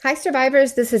Hi,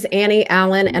 survivors. This is Annie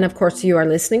Allen. And of course, you are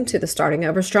listening to the Starting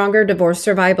Over Stronger Divorce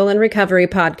Survival and Recovery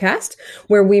podcast,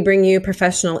 where we bring you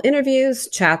professional interviews,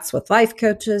 chats with life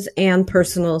coaches, and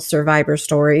personal survivor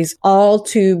stories, all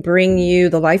to bring you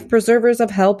the life preservers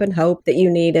of help and hope that you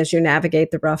need as you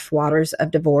navigate the rough waters of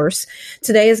divorce.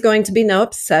 Today is going to be no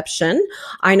exception.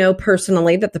 I know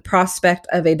personally that the prospect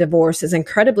of a divorce is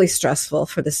incredibly stressful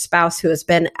for the spouse who has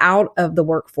been out of the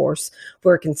workforce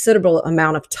for a considerable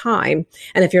amount of time.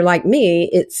 And if you're like me,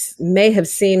 it may have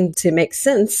seemed to make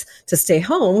sense to stay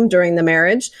home during the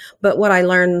marriage. But what I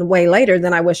learned way later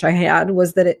than I wish I had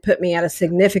was that it put me at a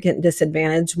significant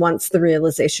disadvantage once the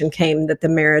realization came that the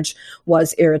marriage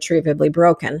was irretrievably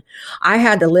broken. I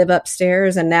had to live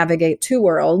upstairs and navigate two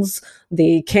worlds,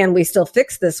 the can we still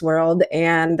fix this world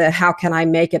and the how can I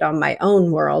make it on my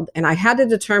own world. And I had to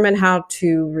determine how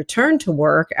to return to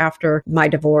work after my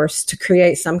divorce to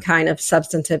create some kind of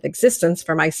substantive existence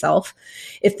for myself.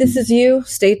 If this is you,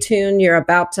 stay tuned. You're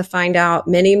about to find out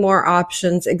many more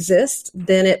options exist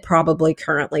than it probably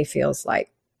currently feels like.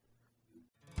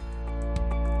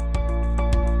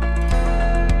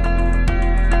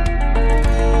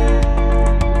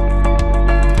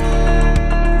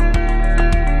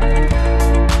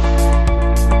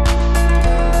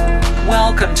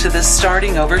 Welcome to the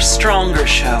Starting Over Stronger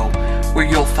show, where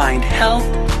you'll find help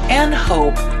and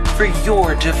hope for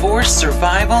your divorce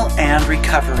survival and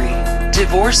recovery.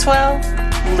 Divorce well,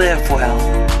 live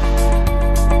well.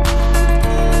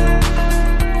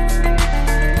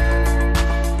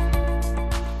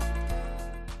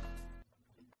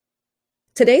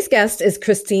 Today's guest is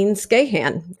Christine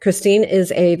Skahan. Christine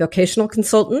is a vocational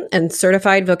consultant and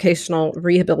certified vocational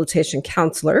rehabilitation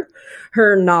counselor.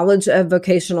 Her knowledge of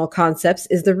vocational concepts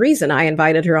is the reason I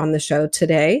invited her on the show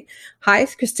today. Hi,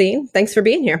 Christine. Thanks for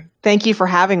being here. Thank you for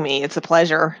having me. It's a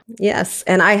pleasure. Yes.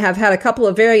 And I have had a couple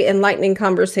of very enlightening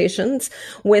conversations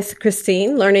with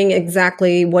Christine, learning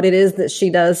exactly what it is that she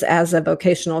does as a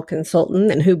vocational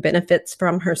consultant and who benefits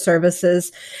from her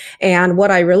services. And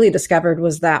what I really discovered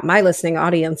was that my listening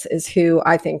audience is who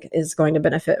I think is going to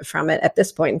benefit from it at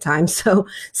this point in time. So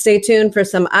stay tuned for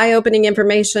some eye-opening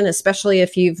information, especially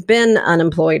if you've been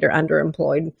unemployed or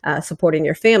underemployed, supporting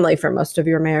your family for most of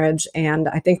your marriage. And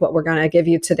I think what we're going to give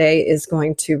you today is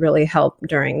going to really help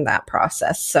during that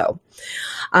process. So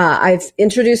I've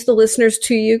introduced the listeners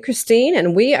to you, Christine,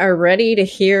 and we are ready to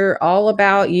hear all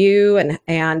about you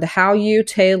and how you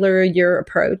tailor your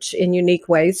approach in unique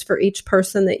ways for each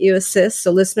person that you assist.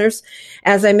 So listeners,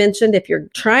 as I mentioned, if you're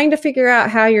trying to figure out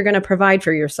how you're going to provide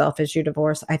for yourself as you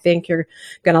divorce, I think you're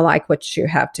going to like what you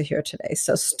have to hear today.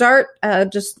 So start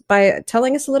just by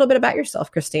telling us a little bit about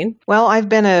yourself, Christine. Well, I've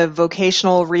been a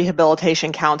vocational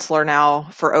rehabilitation counselor now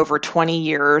for over 20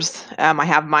 years. I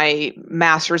have my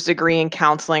master's degree in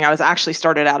counseling. I was actually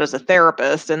started out as a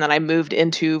therapist, and then I moved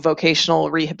into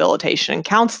vocational rehabilitation and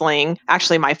counseling.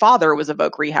 Actually, my father was a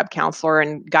voc rehab counselor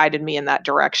and guided me in that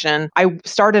direction. I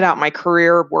started out my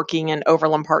career working in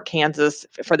Overland Park, Kansas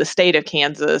for the state of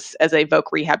Kansas as a voc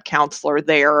rehab counselor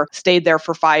there. Stayed there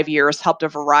for 5 years, helped a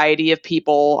variety of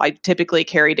people. I typically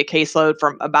carried a caseload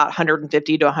from about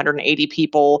 150 to 180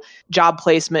 people, job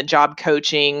placement, job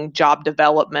coaching, job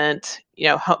development,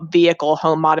 vehicle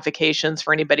home modifications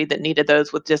for anybody that needed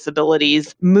those with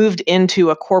disabilities. Moved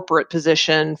into a corporate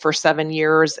position for 7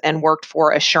 years and worked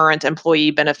for Assurant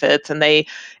Employee Benefits, and they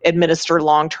administer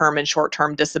long-term and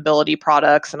short-term disability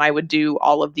products. And I would do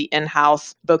all of the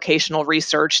in-house vocational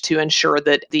research to ensure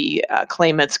that the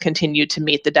claimants continued to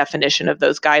meet the definition of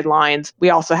those guidelines.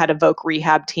 We also had a voc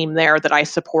rehab team there that I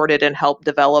supported and helped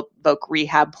develop voc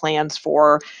rehab plans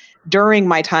for. During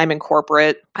my time in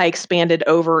corporate, I expanded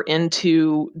over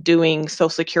into doing Social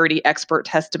Security expert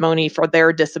testimony for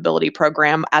their disability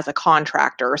program as a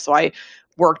contractor. So I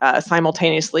worked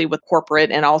simultaneously with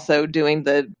corporate and also doing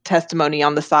the testimony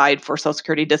on the side for Social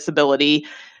Security disability.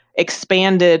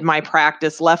 Expanded my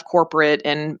practice, left corporate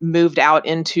and moved out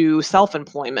into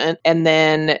self-employment, and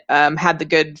then had the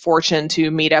good fortune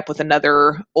to meet up with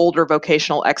another older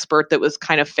vocational expert that was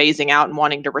kind of phasing out and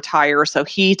wanting to retire. So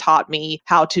he taught me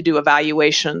how to do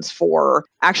evaluations for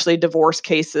actually divorce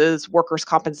cases, workers'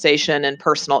 compensation, and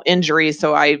personal injury.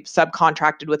 So I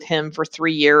subcontracted with him for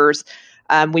 3 years.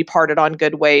 We parted on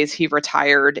good ways. He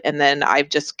retired, and then I've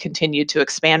just continued to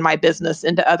expand my business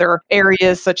into other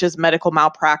areas such as medical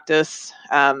malpractice,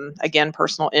 again,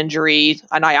 personal injury,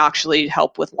 and I actually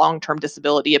help with long-term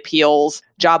disability appeals,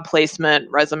 job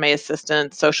placement, resume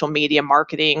assistance, social media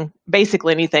marketing,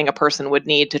 basically anything a person would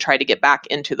need to try to get back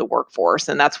into the workforce.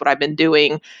 And that's what I've been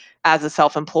doing as a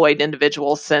self-employed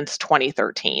individual since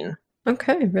 2013.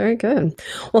 Okay, very good.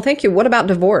 Well, thank you. What about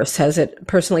divorce? Has it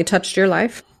personally touched your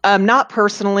life? Not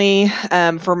personally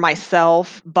for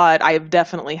myself, but I've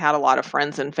definitely had a lot of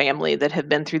friends and family that have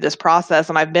been through this process.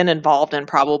 And I've been involved in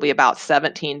probably about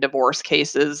 17 divorce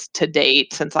cases to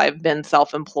date since I've been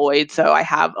self-employed. So I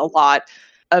have a lot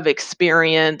of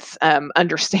experience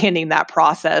understanding that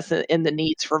process and the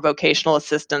needs for vocational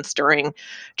assistance during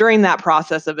that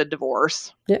process of a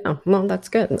divorce. Yeah, well, that's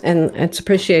good. And it's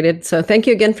appreciated. So thank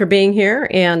you again for being here.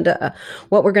 And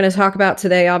what we're going to talk about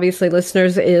today, obviously,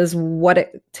 listeners, is what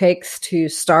it takes to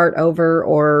start over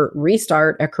or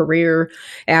restart a career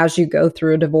as you go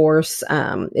through a divorce.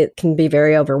 It can be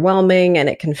very overwhelming and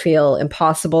it can feel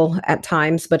impossible at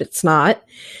times, but it's not.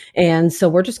 And so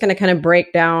we're just going to kind of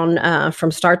break down from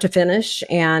start to finish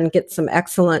and get some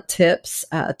excellent tips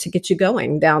to get you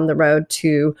going down the road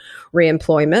to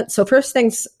reemployment. So first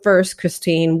things first,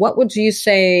 Christine, what would you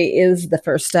say is the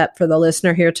first step for the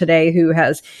listener here today who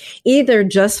has either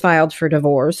just filed for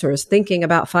divorce or is thinking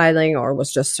about filing or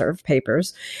was just served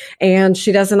papers, and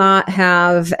she does not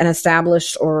have an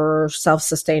established or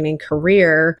self-sustaining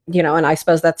career, and I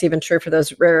suppose that's even true for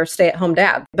those rare stay-at-home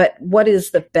dads. But what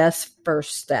is the best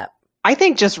first step? I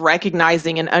think just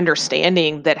recognizing and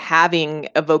understanding that having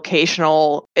a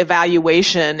vocational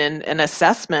evaluation and an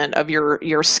assessment of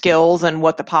your skills and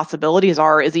what the possibilities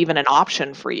are is even an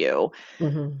option for you.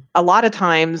 Mm-hmm. A lot of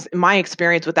times, in my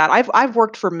experience with that, I've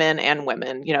worked for men and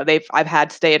women. I've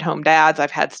had stay-at-home dads, I've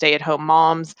had stay-at-home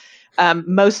moms.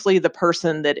 Mostly the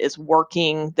person that is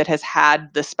working, that has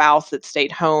had the spouse that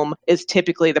stayed home, is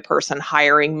typically the person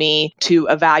hiring me to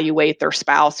evaluate their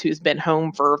spouse who's been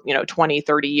home for 20,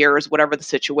 30 years, whatever the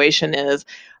situation is.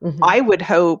 Mm-hmm. I would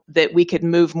hope that we could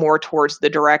move more towards the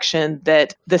direction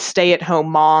that the stay-at-home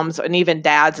moms and even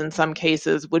dads in some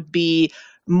cases would be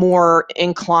more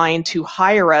inclined to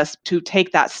hire us to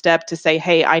take that step to say,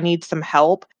 hey, I need some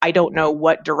help. I don't know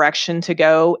what direction to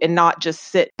go, and not just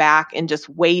sit back and just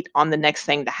wait on the next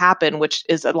thing to happen, which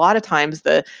is a lot of times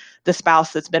the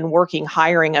spouse that's been working,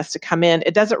 hiring us to come in.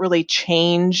 It doesn't really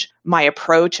change my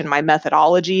approach and my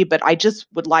methodology, but I just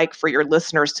would like for your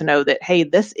listeners to know that, hey,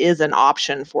 this is an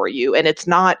option for you. And it's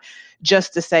not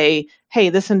just to say, hey,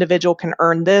 this individual can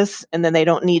earn this and then they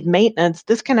don't need maintenance.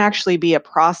 This can actually be a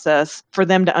process for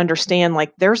them to understand,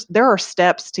 like there are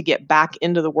steps to get back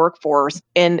into the workforce,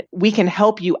 and we can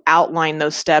help you outline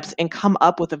those steps and come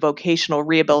up with a vocational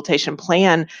rehabilitation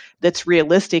plan that's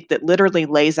realistic, that literally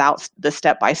lays out the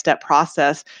step-by-step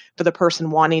process for the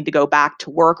person wanting to go back to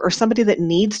work or somebody that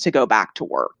needs to go back to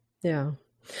work. Yeah.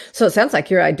 So it sounds like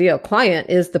your ideal client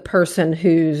is the person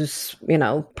who's,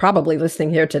 probably listening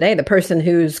here today, the person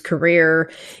whose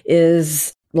career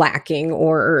is lacking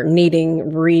or needing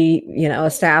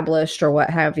established or what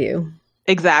have you.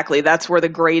 Exactly. That's where the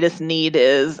greatest need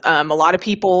is. A lot of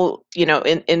people,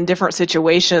 in different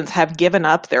situations have given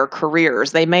up their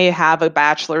careers. They may have a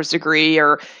bachelor's degree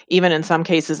or even in some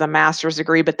cases a master's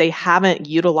degree, but they haven't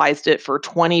utilized it for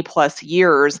 20 plus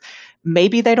years.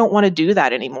 Maybe they don't want to do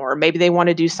that anymore. Maybe they want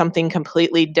to do something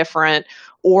completely different,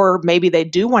 or maybe they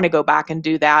do want to go back and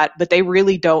do that, but they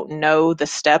really don't know the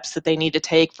steps that they need to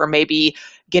take for maybe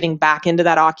getting back into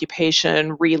that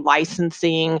occupation,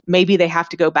 relicensing. Maybe they have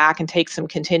to go back and take some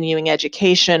continuing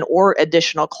education or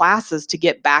additional classes to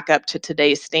get back up to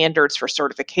today's standards for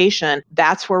certification.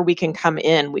 That's where we can come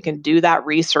in. We can do that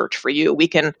research for you. We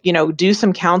can, do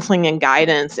some counseling and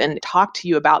guidance and talk to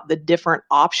you about the different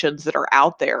options that are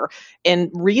out there and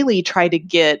really try to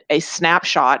get a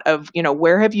snapshot of,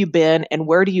 where have you been and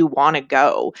where do you want to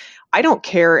go? I don't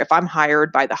care if I'm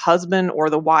hired by the husband or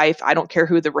the wife. I don't care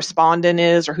who the respondent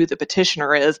is or who the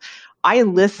petitioner is. I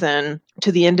listen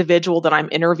to the individual that I'm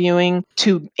interviewing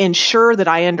to ensure that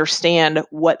I understand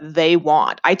what they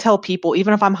want. I tell people,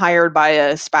 even if I'm hired by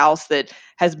a spouse that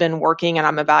has been working and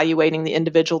I'm evaluating the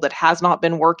individual that has not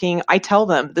been working, I tell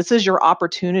them, this is your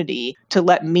opportunity to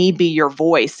let me be your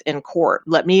voice in court.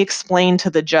 Let me explain to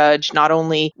the judge not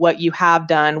only what you have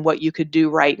done, what you could do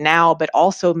right now, but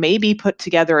also maybe put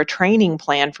together a training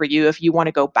plan for you if you want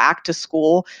to go back to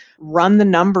school. Run the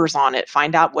numbers on it,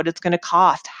 find out what it's going to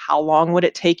cost. How long would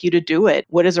it take you to do it?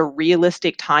 What is a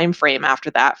realistic time frame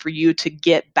after that for you to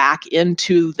get back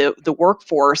into the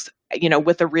workforce,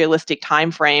 with a realistic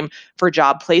time frame for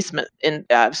job placement in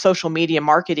social media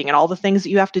marketing and all the things that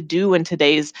you have to do in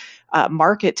today's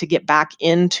market to get back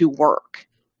into work.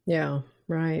 Yeah.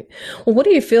 Right. Well, what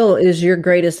do you feel is your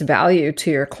greatest value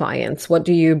to your clients? What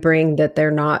do you bring that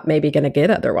they're not maybe going to get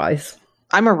otherwise?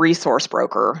 I'm a resource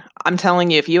broker. I'm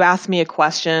telling you, if you ask me a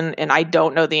question and I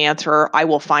don't know the answer, I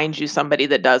will find you somebody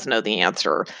that does know the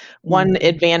answer. One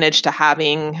advantage to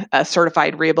having a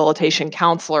certified rehabilitation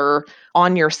counselor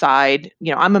on your side,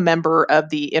 I'm a member of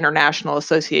the International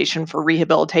Association for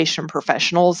Rehabilitation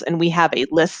Professionals, and we have a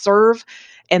listserv.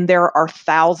 And there are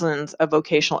thousands of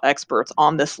vocational experts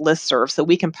on this listserv. So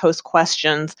we can post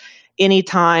questions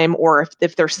anytime, or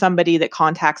if there's somebody that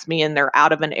contacts me and they're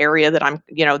out of an area that I'm,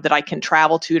 that I can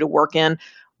travel to work in,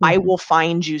 I will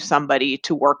find you somebody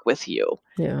to work with you.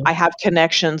 Yeah. I have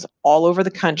connections all over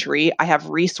the country. I have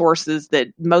resources that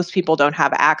most people don't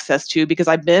have access to because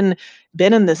I've been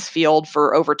in this field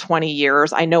for over 20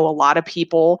 years. I know a lot of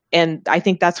people, and I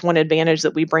think that's one advantage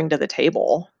that we bring to the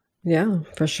table. Yeah,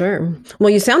 for sure.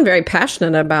 Well, you sound very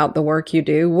passionate about the work you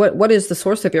do. What is the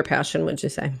source of your passion, would you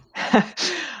say?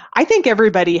 I think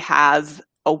everybody has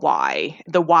a why.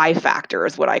 The why factor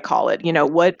is what I call it.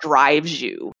 What drives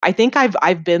you? I think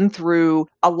I've been through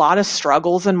a lot of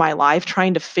struggles in my life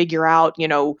trying to figure out,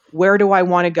 where do I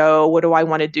want to go? What do I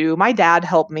want to do? My dad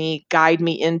helped me guide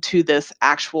me into this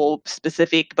actual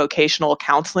specific vocational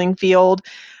counseling field.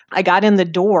 I got in the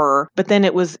door, but then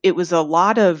it was a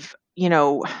lot of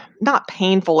not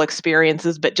painful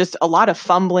experiences, but just a lot of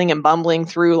fumbling and bumbling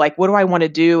through, like, what do I want to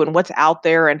do and what's out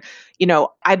there? And,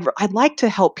 I'd like to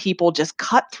help people just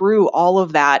cut through all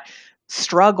of that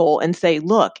struggle and say,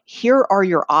 look, here are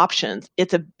your options.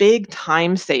 It's a big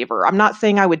time saver. I'm not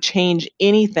saying I would change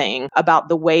anything about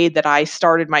the way that I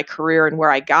started my career and where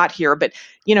I got here, but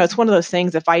it's one of those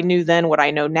things, if I knew then what I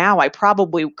know now, I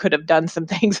probably could have done some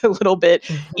things a little bit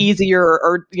easier,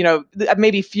 or,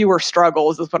 maybe fewer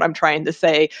struggles is what I'm trying to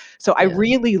say. So I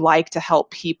really like to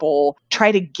help people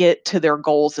try to get to their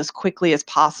goals as quickly as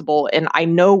possible. And I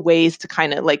know ways to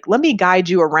kind of let me guide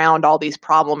you around all these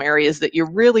problem areas that you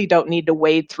really don't need to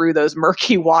wade through those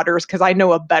murky waters, because I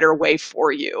know a better way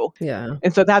for you. Yeah.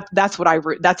 And so that's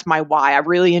that's my why. I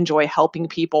really enjoy helping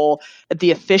people.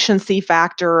 The efficiency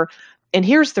factor. And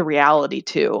here's the reality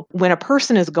too. When a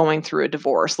person is going through a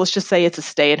divorce, let's just say it's a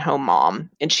stay-at-home mom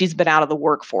and she's been out of the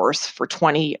workforce for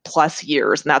 20 plus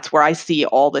years. And that's where I see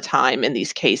all the time in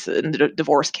these cases, in the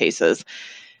divorce cases.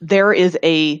 There is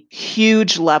a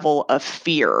huge level of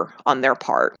fear on their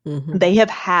part. They have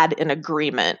had an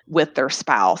agreement with their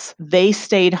spouse. They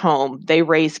stayed home. They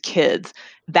raised kids.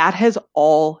 That has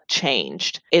all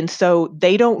changed. And so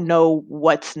they don't know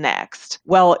what's next.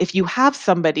 Well, if you have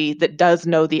somebody that does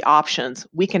know the options,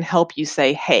 we can help you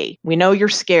say, hey, we know you're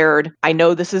scared. I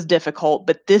know this is difficult,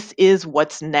 but this is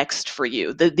what's next for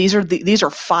you. These are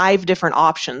 5 different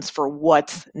options for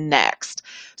what's next.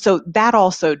 So that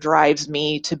also drives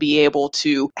me to be able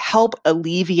to help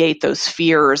alleviate those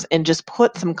fears and just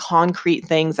put some concrete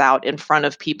things out in front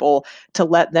of people to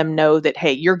let them know that,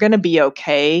 hey, you're going to be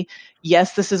okay.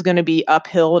 Yes, this is going to be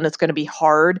uphill and it's going to be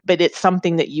hard, but it's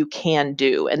something that you can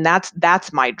do. And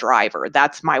that's my driver.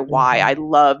 That's my why. I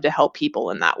love to help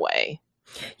people in that way.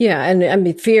 Yeah. And I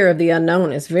mean, fear of the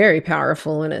unknown is very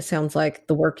powerful. And it sounds like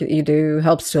the work that you do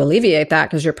helps to alleviate that,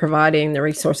 because you're providing the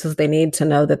resources they need to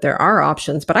know that there are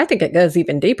options. But I think it goes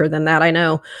even deeper than that. I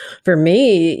know for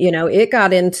me, it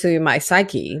got into my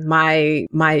psyche,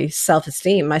 my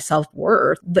self-esteem, my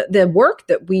self-worth. The work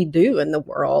that we do in the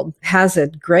world has a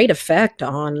great effect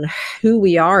on who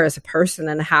we are as a person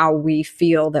and how we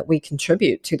feel that we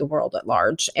contribute to the world at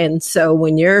large. And so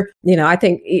when you're, I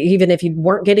think even if you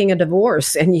weren't getting a divorce,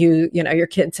 and your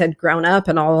kids had grown up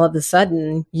and all of a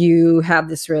sudden you have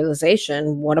this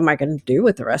realization, what am I going to do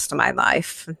with the rest of my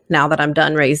life now that I'm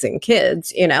done raising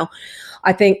kids?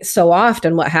 I think so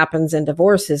often what happens in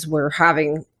divorce is we're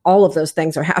having all of those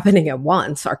things are happening at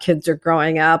once. Our kids are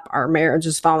growing up, our marriage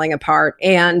is falling apart,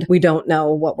 and we don't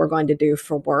know what we're going to do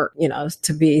for work,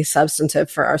 to be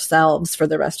substantive for ourselves for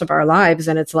the rest of our lives.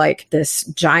 And it's like this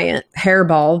giant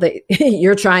hairball that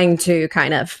you're trying to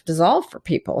kind of dissolve for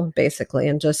people, basically,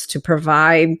 and just to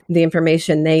provide the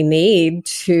information they need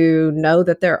to know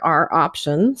that there are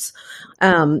options.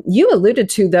 You alluded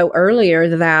to, though,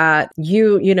 earlier that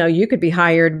you could be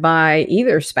hired by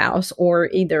either spouse or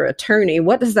either attorney.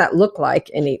 What does that look like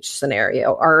in each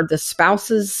scenario? Are the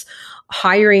spouses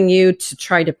hiring you to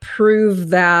try to prove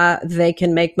that they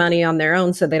can make money on their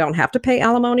own so they don't have to pay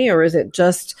alimony? Or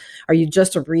are you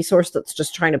just a resource that's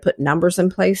just trying to put numbers in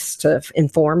place to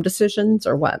inform decisions,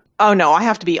 or what? Oh, no, I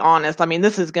have to be honest. I mean,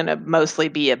 this is going to mostly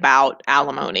be about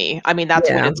alimony. I mean, that's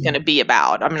what it's going to be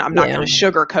about. I mean, I'm not going to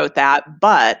sugarcoat that,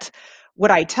 but what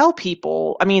I tell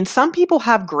people, I mean, some people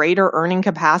have greater earning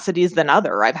capacities than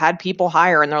other. I've had people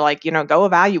hire and they're like, go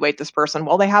evaluate this person.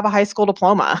 Well, they have a high school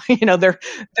diploma. Their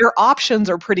options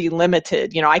are pretty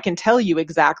limited. I can tell you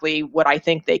exactly what I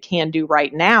think they can do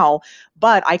right now,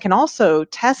 but I can also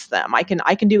test them. I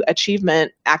can do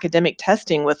achievement academic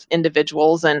testing with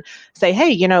individuals and say,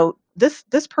 hey,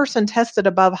 this person tested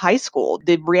above high school.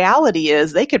 The reality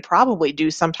is they could probably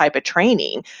do some type of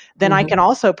training. Then I can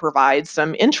also provide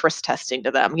some interest testing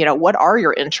to them. What are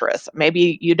your interests?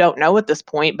 Maybe you don't know at this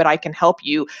point, but I can help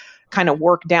you kind of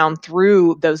work down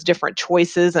through those different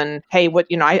choices. And hey,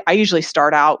 I usually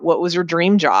start out, what was your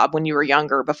dream job when you were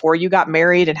younger, before you got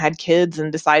married and had kids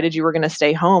and decided you were going to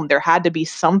stay home? There had to be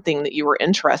something that you were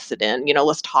interested in.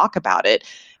 Let's talk about it.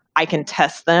 I can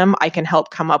test them. I can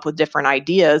help come up with different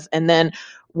ideas. And then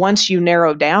once you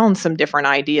narrow down some different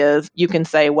ideas, you can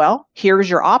say, well, here's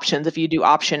your options. If you do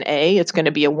option A, it's going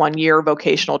to be a 1-year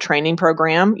vocational training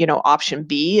program. Option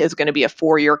B is going to be a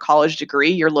 4-year college degree.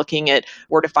 You're looking at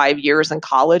 4 to 5 years in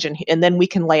college, and then we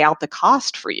can lay out the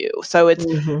cost for you. So it's,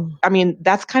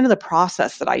 that's kind of the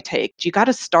process that I take. You got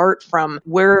to start from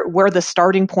where the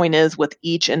starting point is with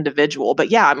each individual. But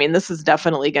yeah, this is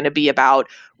definitely going to be about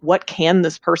what can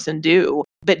this person do?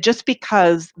 But just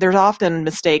because there's often a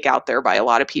mistake out there by a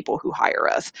lot of people who hire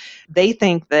us, they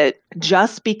think that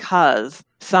just because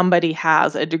somebody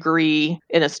has a degree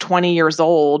and is 20 years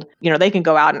old, they can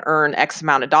go out and earn X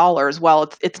amount of dollars.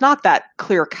 Well, it's not that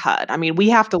clear cut. We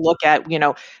have to look at,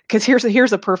 because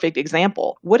here's a perfect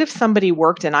example. What if somebody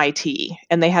worked in IT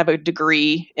and they have a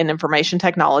degree in information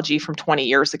technology from 20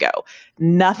 years ago?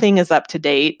 Nothing is up to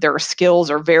date. Their skills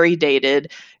are very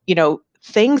dated.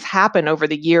 Things happen over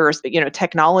the years,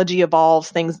 technology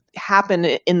evolves, things happen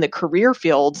in the career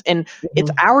fields, and it's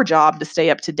our job to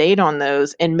stay up to date on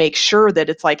those and make sure that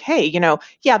it's like, hey,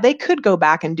 they could go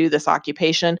back and do this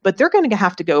occupation, but they're going to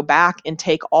have to go back and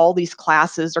take all these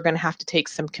classes. They're going to have to take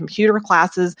some computer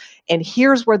classes, and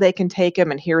here's where they can take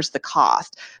them, and here's the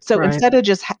cost. So instead of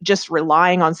just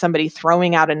relying on somebody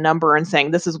throwing out a number and saying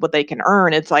this is what they can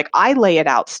earn, it's like I lay it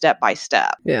out step by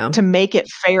step to make it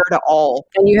fair to all.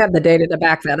 And you have the data to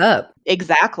back that up.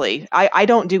 Exactly. I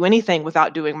don't do anything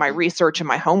without doing my research and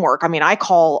my homework. I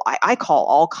call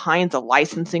all kinds of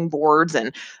licensing boards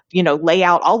and,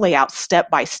 I'll lay out step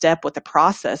by step what the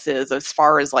process is, as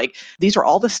far as like, these are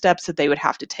all the steps that they would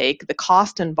have to take, the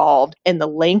cost involved, and the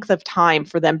length of time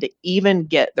for them to even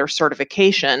get their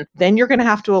certification. Then you're going to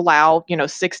have to allow,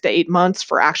 6 to 8 months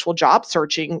for actual job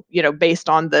searching, based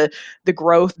on the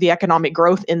growth, the economic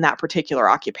growth in that particular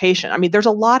occupation. There's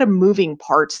a lot of moving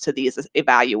parts to these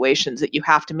evaluations that you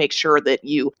have to make sure that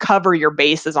you cover your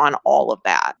bases on all of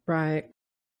that. Right.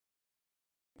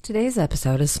 Today's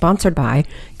episode is sponsored by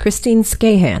Christine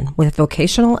Scahan with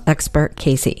vocational expert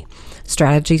Casey.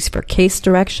 Strategies for case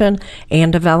direction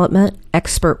and development,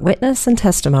 expert witness and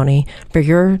testimony for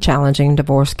your challenging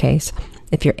divorce case.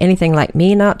 If you're anything like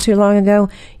me not too long ago,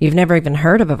 you've never even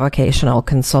heard of a vocational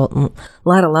consultant,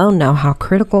 let alone know how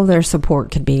critical their support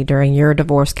could be during your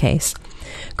divorce case.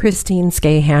 Christine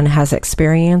Scahan has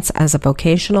experience as a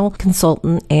vocational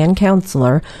consultant and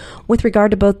counselor with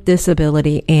regard to both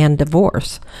disability and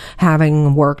divorce.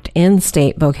 Having worked in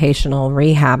state vocational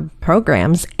rehab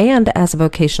programs and as a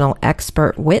vocational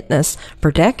expert witness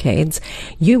for decades,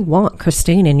 you want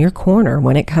Christine in your corner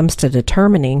when it comes to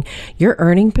determining your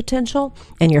earning potential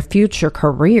and your future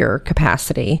career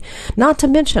capacity, not to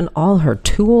mention all her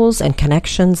tools and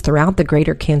connections throughout the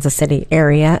greater Kansas City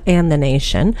area and the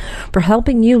nation for helping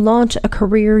you launch a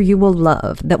career you will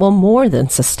love that will more than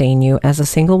sustain you as a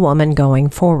single woman going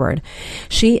forward.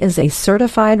 She is a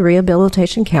certified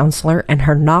rehabilitation counselor, and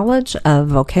her knowledge of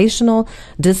vocational,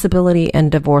 disability,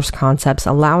 and divorce concepts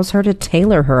allows her to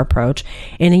tailor her approach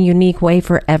in a unique way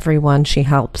for everyone she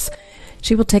helps.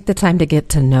 She will take the time to get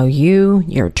to know you,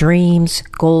 your dreams,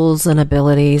 goals, and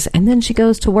abilities, and then she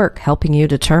goes to work helping you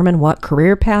determine what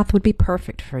career path would be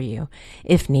perfect for you.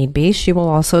 If need be, she will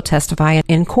also testify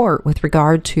in court with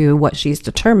regard to what she's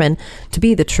determined to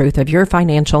be the truth of your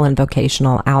financial and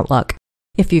vocational outlook.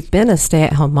 If you've been a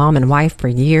stay-at-home mom and wife for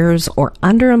years or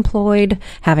underemployed,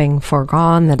 having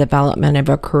foregone the development of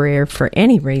a career for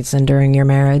any reason during your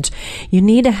marriage, you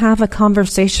need to have a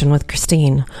conversation with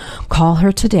Christine. Call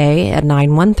her today at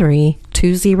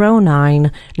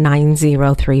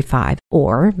 913-209-9035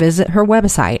 or visit her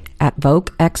website at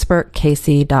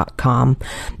vocaexpertcasey.com.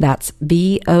 That's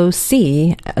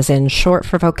VOC, as in short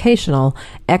for vocational,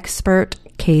 expert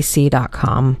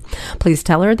Casey.com. Please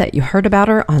tell her that you heard about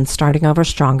her on Starting Over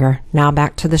Stronger. Now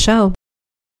back to the show.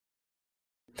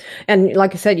 And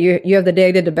like I said, you have the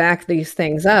data to back these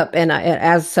things up. And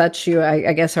as such,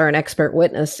 I guess, are an expert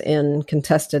witness in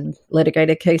contested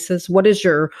litigated cases. What is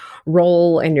your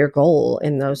role and your goal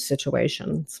in those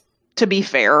situations? To be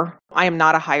fair, I am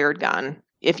not a hired gun.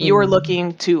 If you are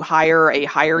looking to hire a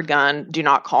hired gun, do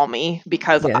not call me,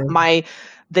 because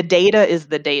the data is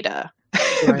the data.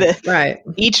 Right.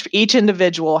 Each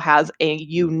individual has a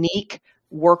unique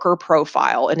worker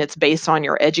profile, and it's based on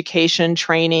your education,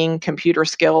 training, computer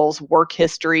skills, work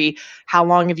history, how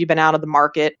long have you been out of the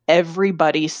market.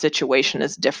 Everybody's situation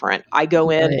is different. I go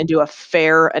in and do a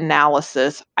fair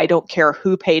analysis. I don't care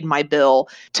who paid my bill,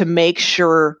 to make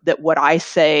sure that what I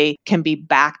say can be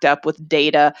backed up with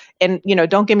data. And,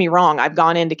 don't get me wrong, I've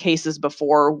gone into cases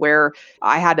before where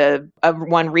I had a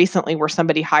one recently where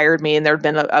somebody hired me, and there'd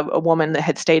been a woman that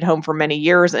had stayed home for many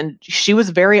years, and she was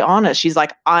very honest. She's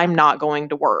like, I'm not going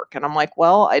to work. And I'm like,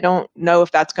 well, I don't know if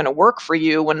that's going to work for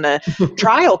you when the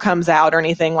trial comes out or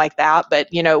anything like that. But,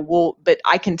 but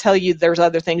I can tell you there's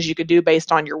other things you could do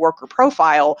based on your worker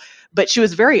profile. But she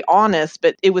was very honest,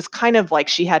 but it was kind of like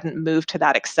she hadn't moved to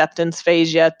that acceptance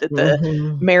phase yet, that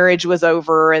the marriage was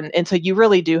over. And so you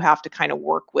really do have to kind of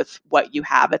work with what you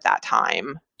have at that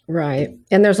time. Right.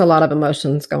 And there's a lot of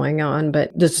emotions going on,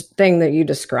 but this thing that you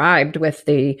described with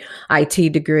the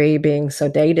IT degree being so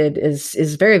dated is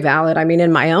very valid. I mean,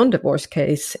 in my own divorce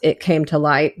case, it came to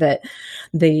light that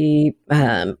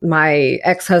my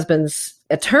ex-husband's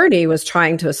attorney was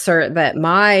trying to assert that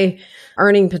my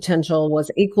earning potential was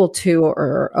equal to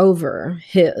or over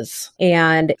his.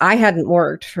 And I hadn't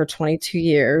worked for 22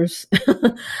 years.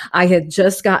 I had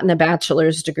just gotten a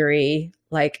bachelor's degree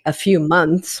like a few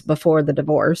months before the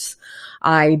divorce.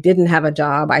 I didn't have a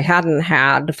job. I hadn't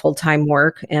had full-time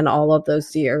work in all of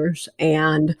those years.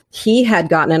 And he had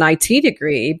gotten an IT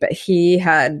degree, but he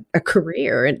had a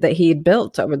career that he had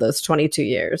built over those 22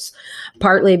 years,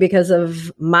 partly because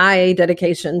of my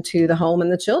dedication to the home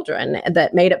and the children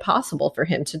that made it possible for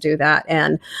him to do that.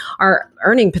 And our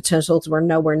earning potentials were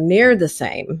nowhere near the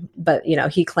same. But,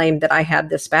 he claimed that I had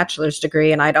this bachelor's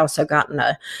degree, and I'd also gotten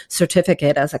a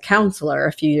certificate as a counselor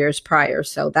a few years prior.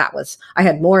 So I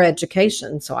had more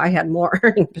education. So I had more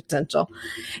earning potential.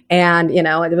 And,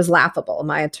 it was laughable.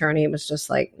 My attorney was just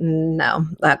like, no,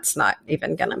 that's not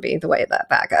even going to be the way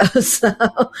that goes. So,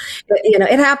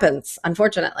 it happens,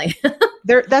 unfortunately.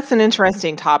 That's an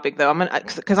interesting topic, though. I'm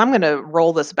going to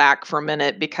roll this back for a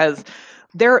minute, because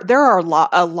there are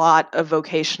a lot of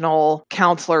vocational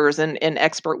counselors and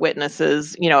expert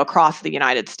witnesses, across the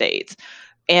United States.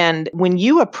 And when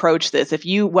you approach this,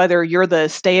 whether you're the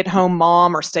stay-at-home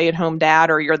mom or stay-at-home dad,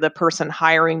 or you're the person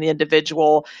hiring the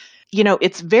individual,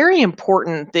 it's very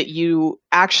important that you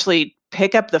actually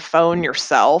pick up the phone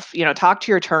yourself, talk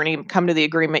to your attorney, come to the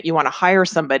agreement you want to hire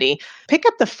somebody, pick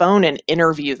up the phone and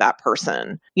interview that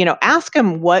person. Ask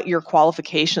them what your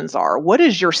qualifications are. What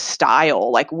is your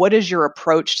style? Like, what is your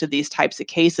approach to these types of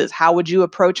cases? How would you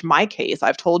approach my case?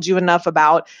 I've told you enough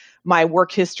about my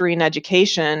work history and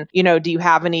education. Do you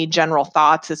have any general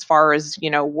thoughts as far as,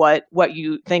 what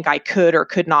you think I could or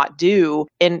could not do?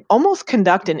 And almost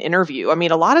conduct an interview. I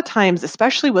mean, a lot of times,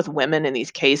 especially with women in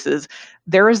these cases,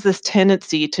 there is this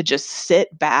tendency to just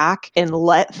sit back and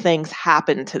let things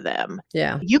happen to them.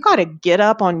 Yeah. You got to get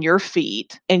up on your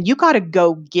feet and you got to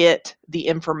go get the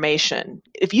information.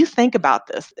 If you think about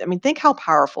this, think how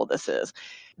powerful this is.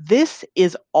 This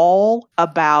is all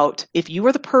about, if you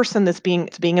are the person that's being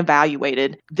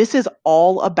evaluated, this is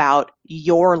all about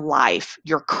your life,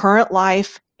 your current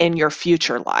life and your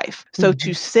future life. So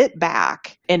to sit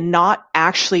back and not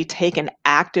actually take an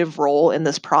active role in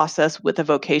this process with a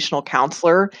vocational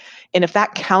counselor, and if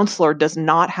that counselor does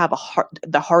not have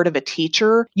the heart of a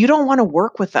teacher, you don't want to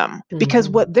work with them, because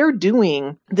what they're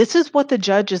doing, this is what the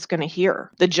judge is going to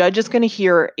hear. The judge is going to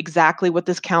hear exactly what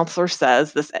this counselor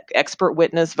says, this expert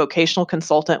witness, vocational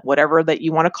consultant, whatever that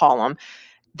you want to call them.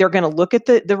 They're going to look at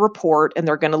the report, and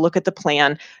they're going to look at the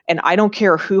plan. And I don't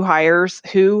care who hires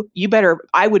who,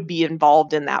 I would be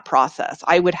involved in that process.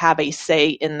 I would have a say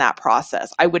in that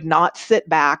process. I would not sit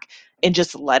back and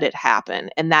just let it happen.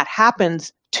 And that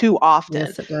happens too often.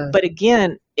 Yes, it does. But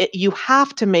again, you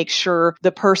have to make sure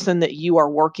the person that you are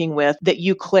working with, that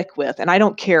you click with, and I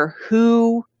don't care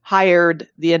who hired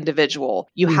the individual,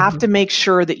 you have to make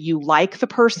sure that you like the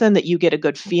person, that you get a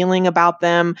good feeling about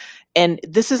them. And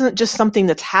this isn't just something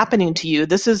that's happening to you.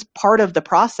 This is part of the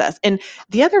process. And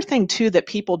the other thing too that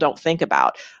people don't think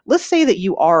about, let's say that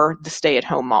you are the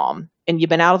stay-at-home mom and you've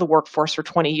been out of the workforce for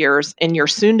 20 years and your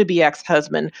soon-to-be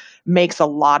ex-husband makes a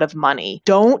lot of money.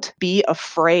 Don't be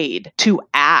afraid to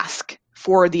ask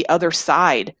for the other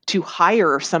side to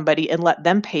hire somebody and let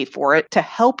them pay for it to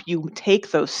help you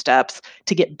take those steps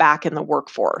to get back in the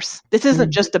workforce. This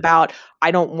isn't just about,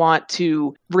 I don't want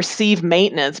to receive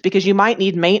maintenance, because you might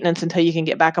need maintenance until you can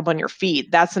get back up on your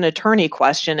feet. That's an attorney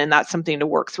question, and that's something to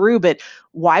work through. But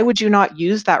why would you not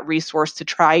use that resource to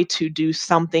try to do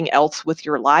something else with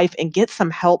your life and get some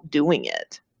help doing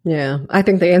it? Yeah, I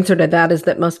think the answer to that is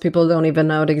that most people don't even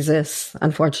know it exists,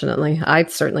 unfortunately. I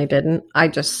certainly didn't. I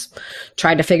just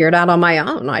tried to figure it out on my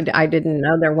own. I didn't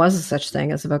know there was a such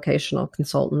thing as a vocational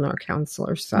consultant or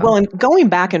counselor. So, well, and going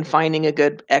back and finding a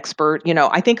good expert,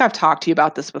 I think I've talked to you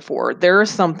about this before. There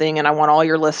is something, and I want all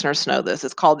your listeners to know this,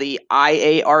 it's called the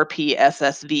IARP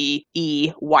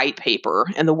SSVE white paper.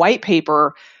 And the white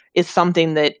paper is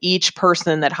something that each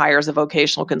person that hires a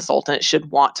vocational consultant should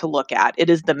want to look at. It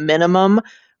is the minimum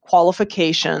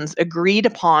qualifications agreed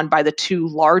upon by the two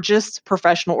largest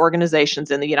professional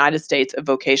organizations in the United States of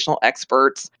vocational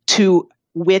experts, to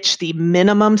which the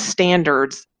minimum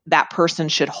standards that person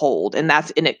should hold. And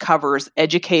it covers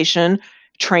education,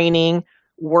 training,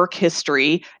 work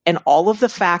history, and all of the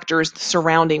factors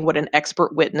surrounding what an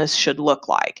expert witness should look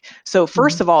like. So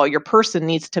first of all, your person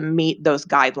needs to meet those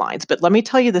guidelines. But let me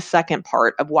tell you the second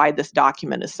part of why this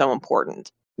document is so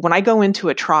important. When I go into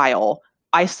a trial,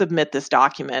 I submit this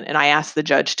document and I ask the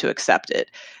judge to accept it,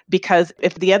 because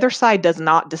if the other side does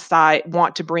not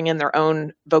want to bring in their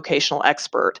own vocational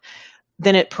expert,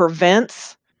 then it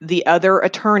prevents the other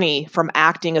attorney from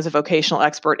acting as a vocational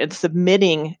expert and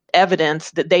submitting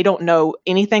evidence that they don't know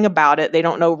anything about it. They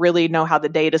don't really know how the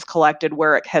data is collected,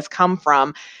 where it has come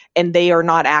from, and they are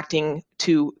not acting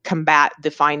to combat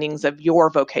the findings of your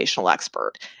vocational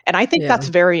expert. And I think that's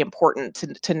very important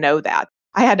to know that.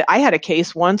 I had a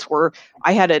case once where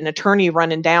I had an attorney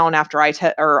running down after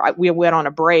we went on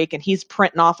a break, and he's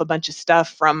printing off a bunch of stuff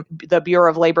from the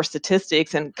Bureau of Labor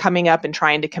Statistics and coming up and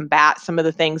trying to combat some of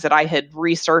the things that I had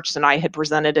researched and I had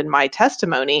presented in my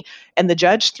testimony. And the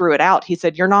judge threw it out. He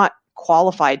said, "You're not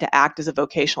qualified to act as a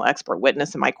vocational expert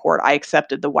witness in my court. I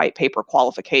accepted the white paper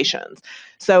qualifications."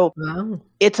 So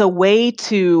It's a way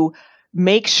to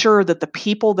make sure that the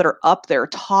people that are up there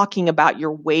talking about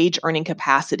your wage earning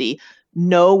capacity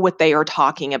know what they are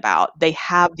talking about. They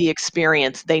have the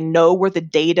experience. They know where the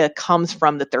data comes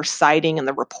from that they're citing in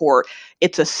the report.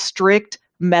 It's a strict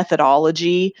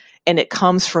methodology, and it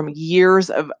comes from years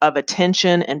of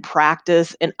attention and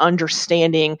practice and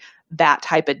understanding that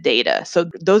type of data. So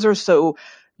those are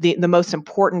the most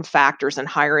important factors in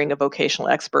hiring a vocational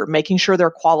expert, making sure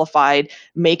they're qualified,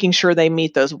 making sure they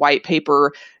meet those white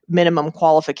paper minimum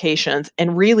qualifications,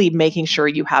 and really making sure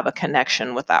you have a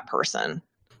connection with that person.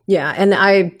 Yeah, and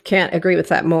I can't agree with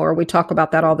that more. We talk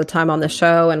about that all the time on the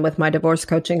show and with my divorce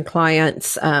coaching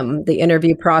clients. The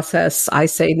interview process, I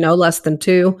say no less than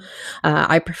 2.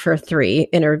 I prefer 3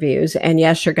 interviews. And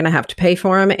yes, you're going to have to pay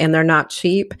for them, and they're not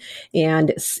cheap.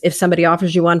 And if somebody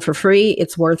offers you one for free,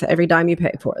 it's worth every dime you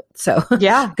pay for it. So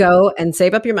go and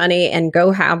save up your money and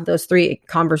go have those 3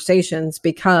 conversations,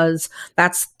 because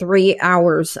that's 3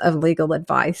 hours of legal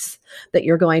advice that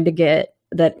you're going to get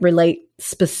that relate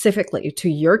specifically to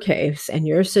your case and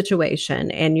your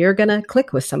situation, and you're going to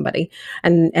click with somebody,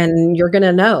 and you're going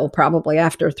to know probably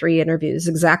after 3 interviews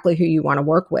exactly who you want to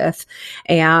work with.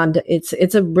 And it's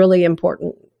a really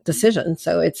important decision.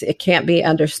 So it can't be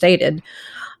understated.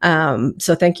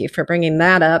 So thank you for bringing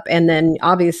that up. And then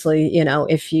obviously,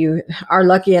 if you are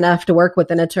lucky enough to work with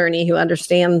an attorney who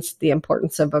understands the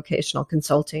importance of vocational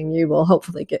consulting, you will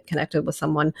hopefully get connected with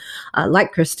someone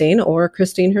like Christine or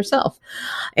Christine herself.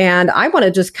 And I want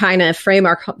to just kind of frame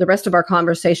the rest of our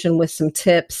conversation with some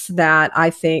tips that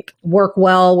I think work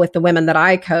well with the women that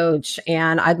I coach.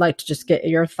 And I'd like to just get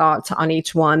your thoughts on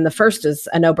each one. The first is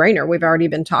a no-brainer. We've already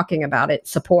been talking about it: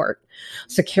 support.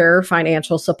 Secure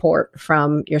financial support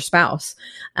from your spouse.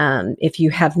 If you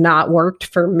have not worked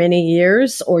for many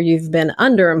years, or you've been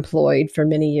underemployed for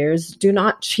many years, do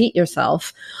not cheat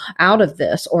yourself out of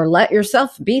this, or let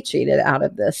yourself be cheated out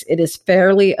of this. It is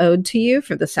fairly owed to you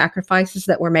for the sacrifices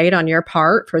that were made on your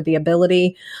part, for the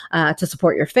ability to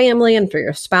support your family and for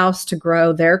your spouse to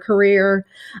grow their career.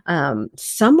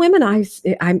 Some women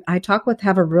I talk with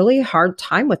have a really hard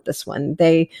time with this one.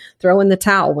 They throw in the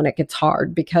towel when it gets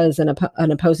hard, because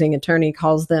an opposing attorney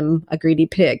calls them a greedy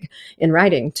pig in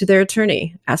writing to their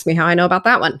attorney. Ask me how I know about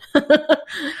that one.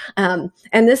 And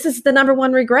this is the number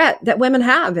one regret that women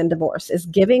have in divorce, is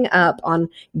giving up on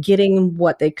getting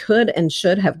what they could and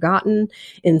should have gotten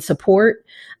in support,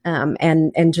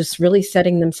 and just really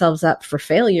setting themselves up for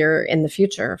failure in the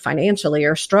future financially,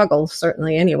 or struggle,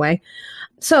 certainly anyway.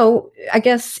 So I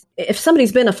guess if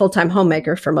somebody's been a full-time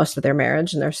homemaker for most of their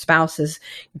marriage and their spouse is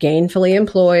gainfully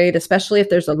employed, especially if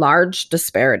there's a large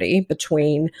disparity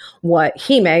between what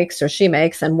he makes or she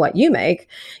makes and what you make,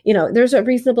 there's a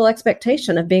reasonable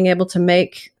expectation of being able to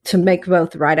make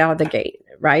both right out of the gate,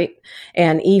 right?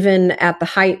 And even at the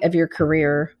height of your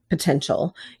career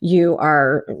potential, you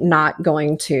are not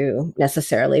going to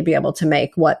necessarily be able to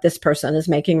make what this person is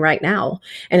making right now.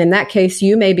 And in that case,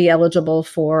 you may be eligible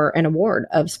for an award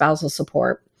of spousal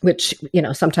support, which,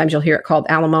 sometimes you'll hear it called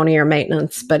alimony or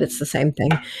maintenance, but it's the same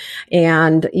thing.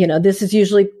 And, this is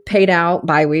usually paid out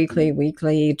biweekly,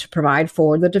 weekly, to provide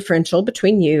for the differential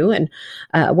between you and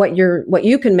what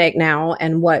you can make now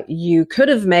and what you could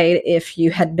have made if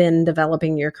you had been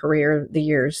developing your career the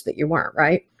years that you weren't,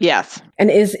 right? Yes.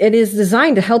 And it is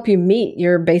designed to help you meet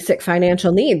your basic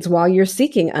financial needs while you're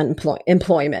seeking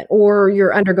employment, or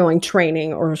you're undergoing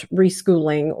training or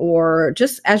reschooling, or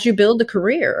just as you build a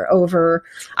career over,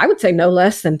 I would say, no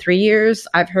less than 3 years.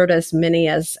 I've heard as many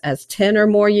as 10 or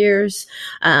more years.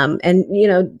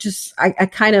 Just I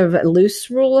kind of a loose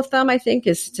rule of thumb, I think,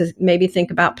 is to maybe think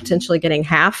about potentially getting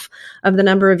half of the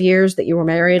number of years that you were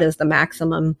married as the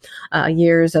maximum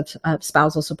years of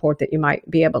spousal support that you might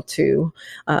be able to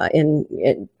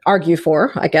argue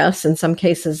for, I guess. In some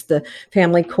cases, the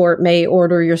family court may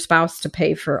order your spouse to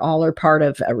pay for all or part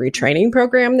of a retraining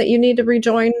program that you need to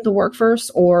rejoin the workforce,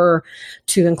 or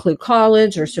to include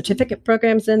college or certificate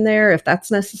programs in there if that's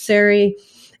necessary.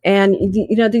 And,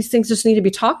 these things just need to be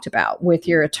talked about with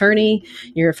your attorney,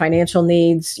 your financial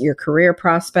needs, your career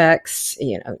prospects.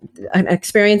 An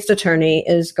experienced attorney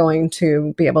is going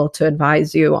to be able to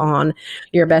advise you on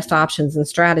your best options and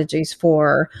strategies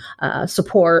for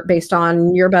support based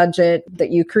on your budget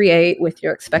that you create with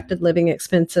your expected living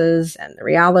expenses and the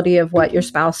reality of what your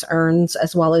spouse earns,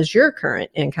 as well as your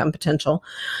current income potential.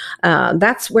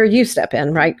 That's where you step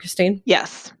in, right, Christine?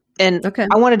 Yes. And okay.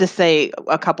 I wanted to say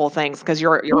a couple of things, because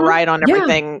you're right on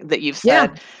everything that you've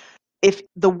said. Yeah. If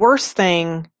the worst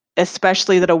thing,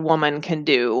 especially that a woman can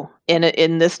do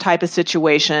in this type of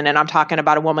situation, and I'm talking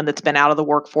about a woman that's been out of the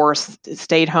workforce,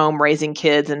 stayed home raising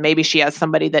kids, and maybe she has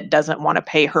somebody that doesn't want to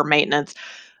pay her maintenance,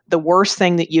 the worst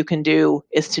thing that you can do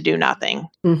is to do nothing.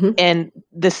 Mm-hmm. And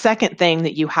the second thing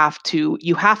that you have to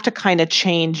kind of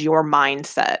change your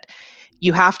mindset.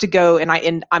 You have to go,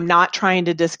 and I'm not trying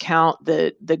to discount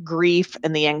the grief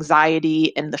and the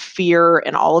anxiety and the fear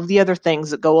and all of the other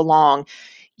things that go along.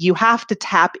 You have to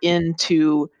tap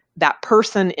into that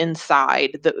person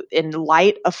inside and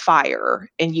light a fire,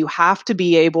 and you have to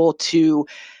be able to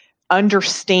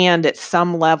understand at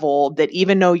some level that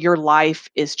even though your life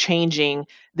is changing,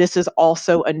 this is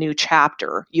also a new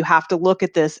chapter. You have to look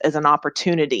at this as an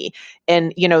opportunity.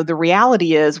 And, the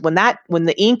reality is when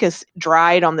the ink is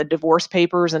dried on the divorce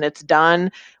papers and it's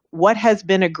done, what has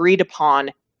been agreed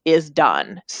upon is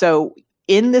done. So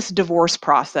in this divorce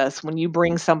process, when you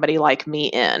bring somebody like me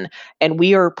in, and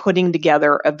we are putting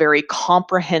together a very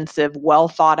comprehensive, well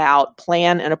thought out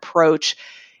plan and approach,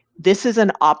 this is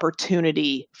an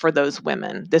opportunity for those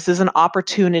women. This is an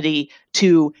opportunity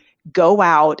to go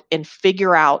out and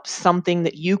figure out something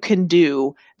that you can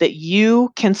do that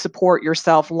you can support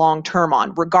yourself long-term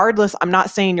on. Regardless, I'm not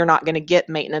saying you're not going to get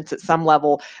maintenance at some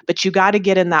level, but you got to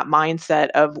get in that mindset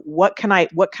of what can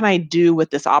I do with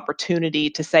this opportunity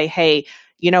to say, hey,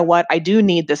 you know what? I do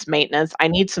need this maintenance. I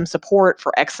need some support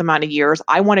for X amount of years.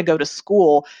 I want to go to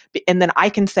school. And then I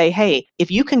can say, hey, if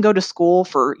you can go to school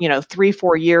for,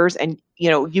 3-4 years and,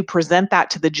 you present that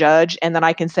to the judge, and then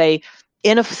I can say,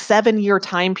 in a 7-year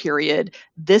time period,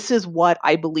 this is what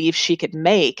I believe she could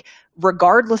make.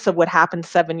 Regardless of what happens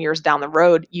 7 years down the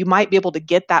road, you might be able to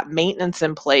get that maintenance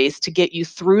in place to get you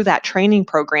through that training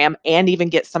program, and even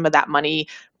get some of that money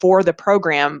for the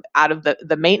program out of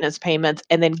the maintenance payments,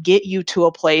 and then get you to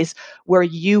a place where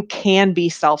you can be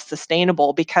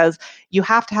self-sustainable, because you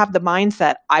have to have the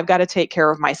mindset, I've got to take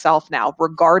care of myself now,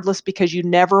 regardless, because you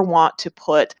never want to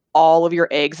put all of your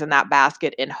eggs in that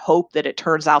basket and hope that it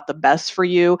turns out the best for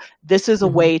you. This is a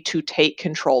way to take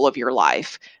control of your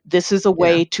life. This is a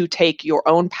way to take your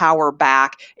own power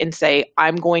back and say,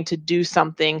 I'm going to do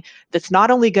something that's not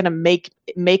only going to make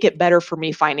it better for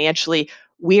me financially,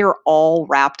 we are all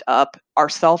wrapped up. Our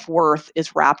self-worth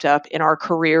is wrapped up in our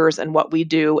careers and what we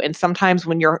do. And sometimes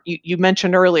when you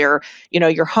mentioned earlier,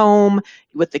 you're home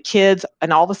with the kids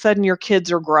and all of a sudden your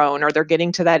kids are grown or they're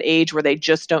getting to that age where they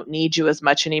just don't need you as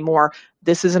much anymore.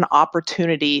 This is an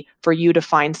opportunity for you to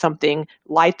find something,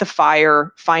 light the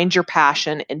fire, find your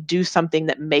passion, and do something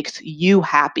that makes you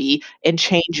happy and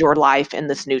change your life in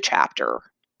this new chapter.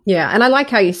 Yeah. And I like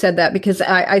how you said that, because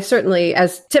I certainly,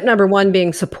 as tip number one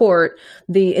being support,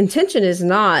 the intention is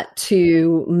not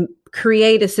to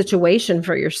create a situation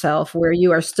for yourself where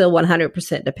you are still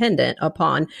 100% dependent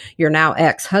upon your now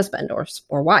ex-husband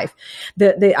or wife.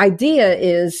 The idea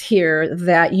is here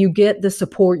that you get the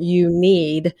support you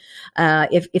need,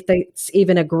 if it's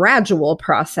even a gradual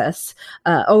process,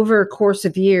 over a course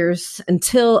of years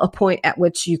until a point at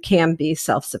which you can be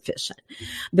self-sufficient.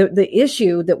 The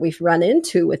issue that we've run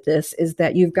into with this is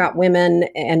that you've got women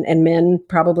and men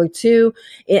probably too,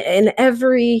 in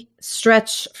every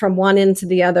stretch from one end to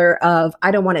the other of, I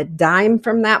don't want a dime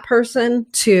from that person,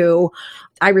 to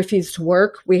I refuse to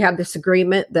work. We had this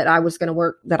agreement that I was going to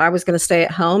work, that I was going to stay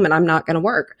at home and I'm not going to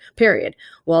work, period.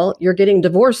 Well, you're getting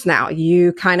divorced now.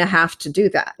 You kind of have to do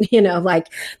that,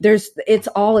 it's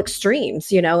all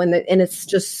extremes, and it's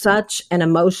just such an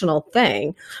emotional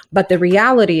thing. But the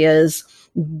reality is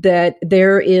that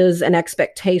there is an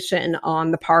expectation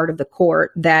on the part of the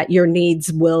court that your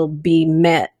needs will be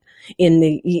met in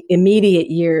the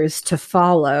immediate years to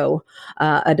follow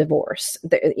a divorce.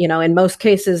 In most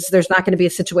cases, there's not going to be a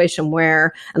situation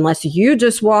where, unless you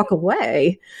just walk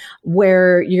away,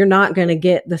 where you're not going to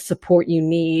get the support you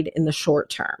need in the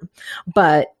short term.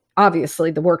 But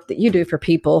obviously, the work that you do for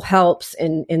people helps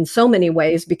in so many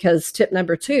ways, because tip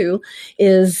number two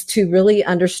is to really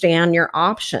understand your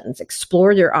options,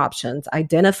 explore your options,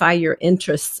 identify your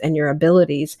interests and your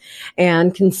abilities,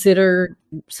 and consider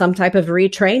some type of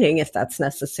retraining if that's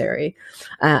necessary.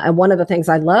 And one of the things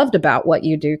I loved about what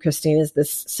you do, Christine, is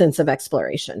this sense of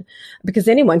exploration, because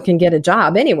anyone can get a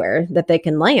job anywhere that they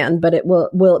can land, but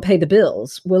will it pay the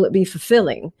bills? Will it be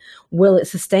fulfilling? Will it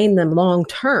sustain them long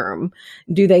term?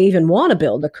 Do they even want to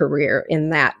build a career in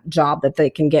that job that they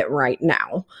can get right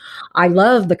now? I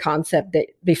love the concept that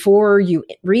before you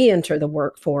re-enter the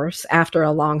workforce after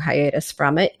a long hiatus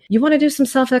from it, you want to do some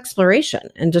self-exploration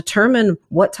and determine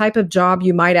what type of job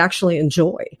you might actually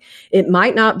enjoy. It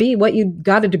might not be what you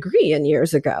got a degree in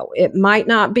years ago. It might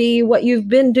not be what you've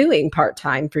been doing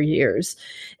part-time for years.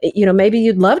 Maybe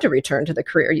you'd love to return to the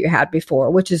career you had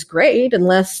before, which is great,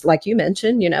 unless, like you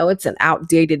mentioned, it's an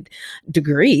outdated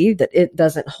degree that it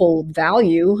doesn't hold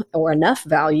value or enough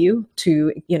value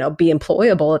to, be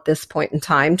employable at this point in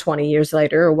time, 20 years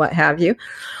later or what have you.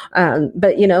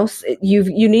 But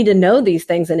you need to know these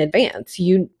things in advance.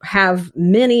 You have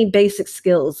many basic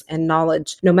skills and knowledge,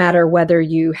 no matter whether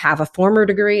you have a former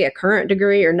degree, a current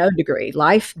degree, or no degree.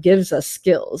 Life gives us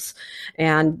skills.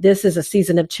 And this is a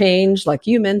season of change, like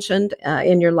you mentioned,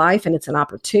 in your life. And it's an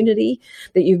opportunity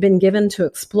that you've been given to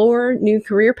explore new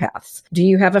career paths. Do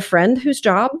you have a friend whose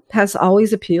job has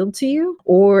always appealed to you,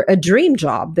 or a dream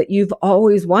job that you've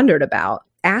always wondered about?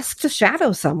 Ask to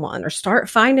shadow someone, or start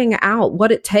finding out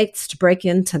what it takes to break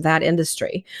into that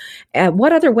industry.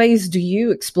 What other ways do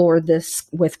you explore this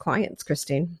with clients,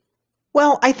 Christine?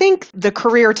 Well, I think the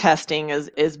career testing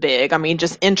is big. I mean,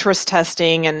 just interest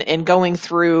testing and going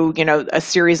through, a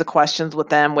series of questions with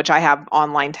them, which I have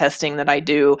online testing that I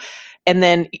do. And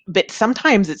then, but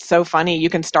sometimes it's so funny. You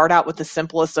can start out with the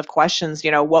simplest of questions.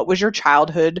 What was your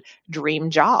childhood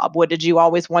dream job? What did you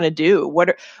always want to do?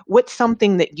 What's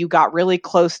something that you got really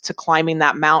close to climbing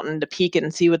that mountain to peek it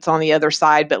and see what's on the other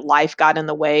side, but life got in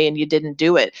the way and you didn't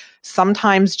do it?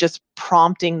 Sometimes just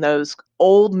prompting those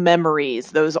old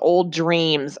memories, those old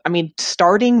dreams. I mean,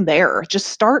 starting there, just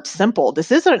start simple.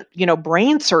 This isn't,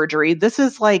 brain surgery. This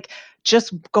is like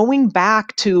just going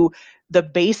back to the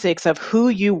basics of who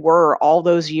you were all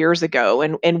those years ago,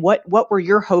 and what were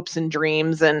your hopes and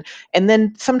dreams. And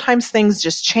then sometimes things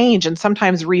just change, and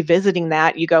sometimes revisiting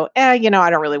that, you go, I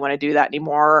don't really want to do that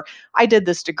anymore. I did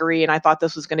this degree and I thought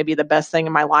this was going to be the best thing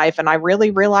in my life. And I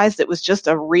really realized it was just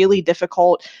a really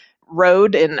difficult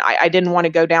road and I didn't want to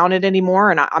go down it anymore.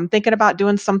 And I'm thinking about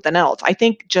doing something else. I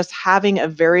think just having a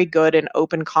very good and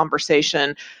open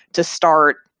conversation to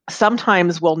start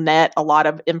sometimes will net a lot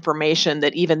of information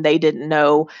that even they didn't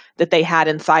know that they had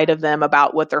inside of them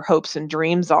about what their hopes and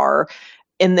dreams are.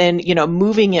 And then,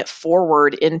 moving it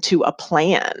forward into a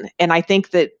plan. And I think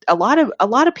that a lot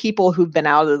of people who've been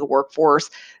out of the workforce,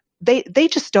 they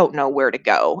just don't know where to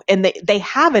go, and they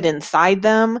have it inside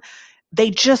them. they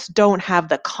just don't have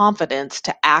the confidence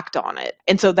to act on it.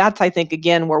 And so that's, I think,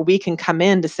 again, where we can come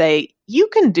in to say, you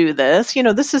can do this.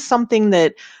 This is something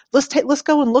that let's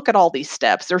go and look at all these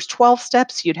steps. There's 12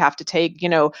 steps you'd have to take,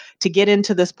 to get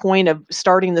into this point of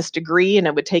starting this degree, and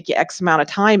it would take you X amount of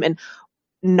time. And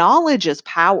knowledge is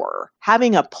power.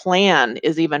 Having a plan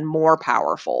is even more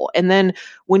powerful. And then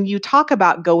when you talk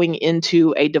about going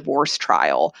into a divorce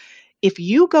trial, if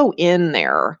you go in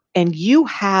there and you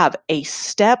have a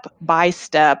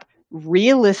step-by-step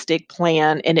realistic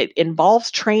plan, and it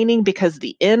involves training, because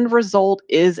the end result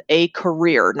is a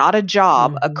career, not a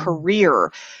job, a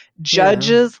career.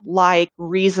 Judges like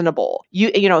reasonable.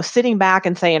 Sitting back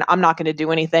and saying, I'm not going to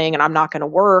do anything and I'm not going to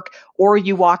work. Or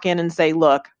you walk in and say,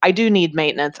 look, I do need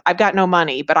maintenance. I've got no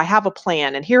money, but I have a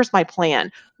plan, and here's my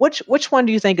plan. Which one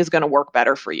do you think is going to work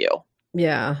better for you?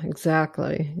 Yeah,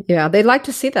 exactly. Yeah, they'd like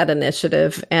to see that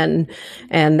initiative, and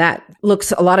that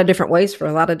looks a lot of different ways for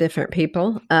a lot of different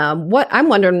people. What I'm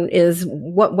wondering is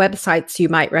what websites you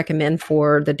might recommend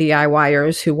for the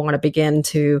DIYers who want to begin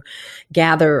to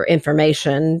gather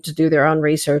information, to do their own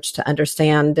research, to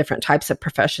understand different types of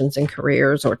professions and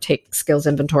careers, or take skills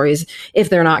inventories if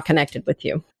they're not connected with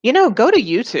you. Go to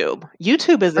YouTube.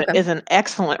 YouTube is an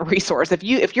excellent resource.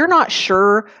 If you're not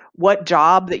sure what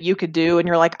job that you could do, and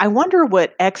you're like, I wonder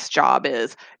what X job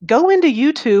is, go into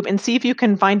YouTube and see if you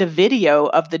can find a video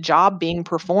of the job being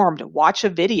performed. Watch a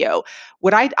video.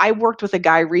 I worked with a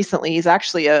guy recently. He's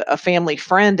actually a family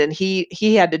friend, and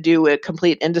he had to do a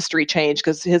complete industry change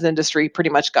because his industry pretty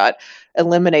much got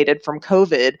eliminated from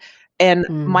COVID. And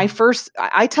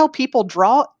I tell people,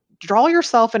 draw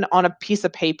yourself on a piece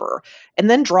of paper, and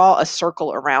then draw a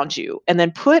circle around you, and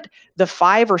then put the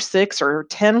 5 or 6 or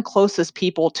 10 closest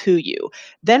people to you.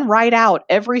 Then write out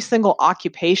every single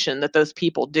occupation that those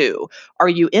people do. Are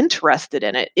you interested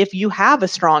in it? If you have a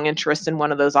strong interest in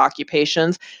one of those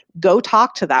occupations, go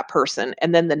talk to that person.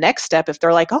 And then the next step, if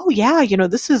they're like, oh yeah, you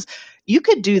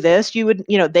could do this,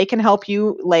 they can help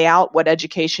you lay out what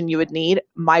education you would need.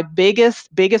 My biggest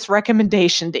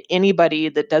recommendation to anybody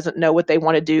that doesn't know what they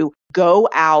want to do, go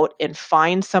out and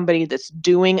find somebody that's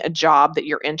doing a job that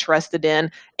you're interested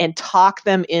in, and talk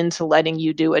them into letting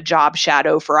you do a job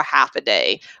shadow for a half a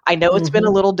day. I know it's been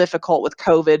a little difficult with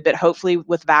COVID, but hopefully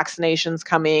with vaccinations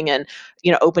coming and,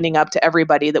 opening up to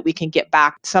everybody, that we can get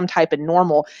back some type of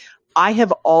normal. I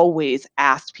have always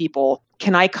asked people,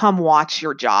 can I come watch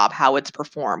your job, how it's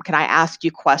performed? Can I ask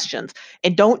you questions?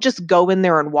 And don't just go in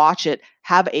there and watch it.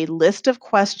 Have a list of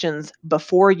questions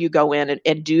before you go in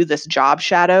and do this job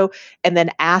shadow, and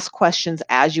then ask questions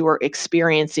as you are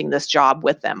experiencing this job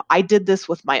with them. I did this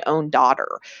with my own daughter.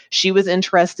 She was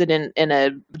interested in a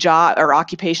job or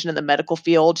occupation in the medical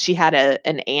field. She had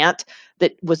an aunt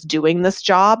that was doing this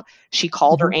job. She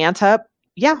called her aunt up.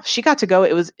 Yeah, she got to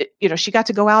go. She got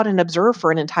to go out and observe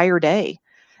for an entire day.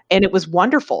 And it was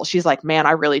wonderful. She's like, man,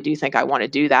 I really do think I want to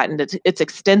do that. And it's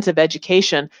extensive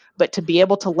education, but to be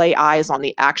able to lay eyes on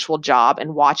the actual job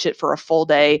and watch it for a full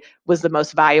day was the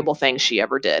most valuable thing she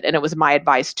ever did. And it was my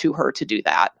advice to her to do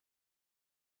that.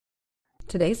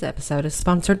 Today's episode is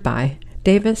sponsored by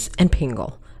Davis &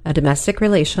 Pingle, a domestic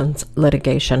relations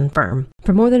litigation firm.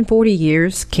 For more than 40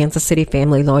 years, Kansas City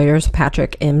family lawyers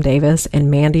Patrick M. Davis and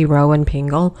Mandy Rowan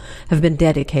Pingle have been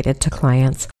dedicated to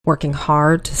clients, working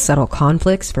hard to settle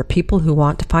conflicts for people who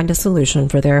want to find a solution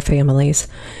for their families,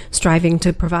 striving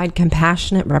to provide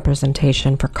compassionate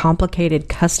representation for complicated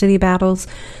custody battles,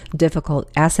 difficult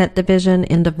asset division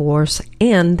in divorce,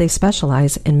 and they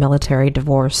specialize in military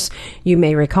divorce. You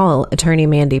may recall attorney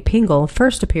Mandy Pingle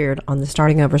first appeared on the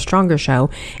Starting Over Stronger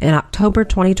show in October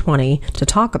 2020 to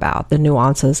talk about the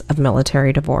nuances of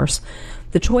military divorce.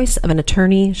 The choice of an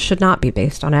attorney should not be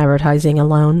based on advertising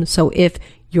alone, so if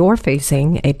you're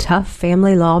facing a tough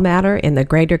family law matter in the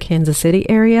greater Kansas City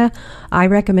area, I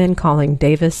recommend calling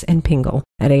Davis & Pingle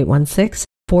at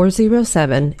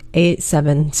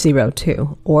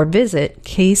 816-407-8702 or visit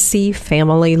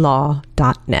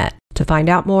kcfamilylaw.net. To find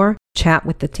out more, chat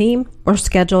with the team, or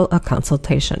schedule a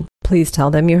consultation. Please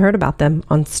tell them you heard about them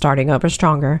on Starting Over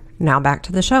Stronger. Now back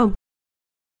to the show.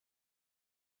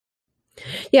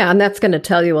 Yeah, and that's going to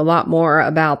tell you a lot more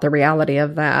about the reality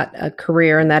of that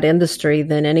career in that industry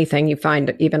than anything you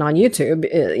find even on YouTube,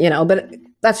 but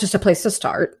that's just a place to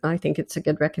start. I think it's a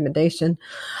good recommendation.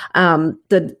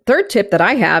 The third tip that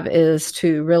I have is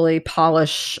to really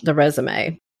polish the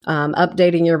resume.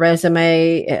 updating your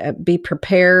resume. Be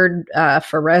prepared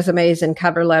for resumes and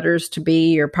cover letters to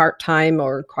be your part-time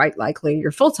or quite likely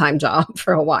your full-time job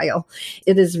for a while.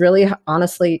 It is really,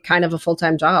 honestly, kind of a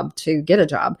full-time job to get a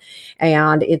job.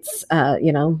 And it's,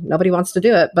 nobody wants to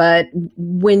do it. But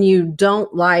when you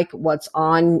don't like what's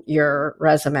on your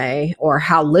resume or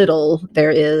how little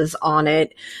there is on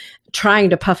it, trying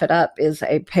to puff it up is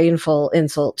a painful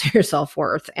insult to your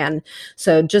self-worth. And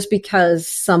so just because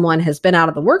someone has been out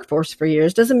of the workforce for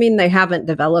years doesn't mean they haven't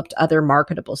developed other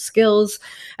marketable skills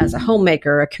as a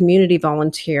homemaker, a community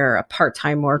volunteer, a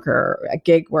part-time worker, a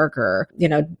gig worker,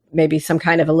 maybe some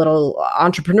kind of a little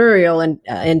entrepreneurial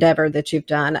endeavor that you've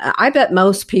done. I bet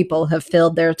most people have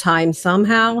filled their time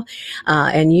somehow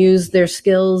and used their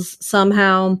skills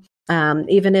somehow.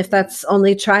 Even if that's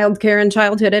only childcare and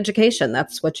childhood education,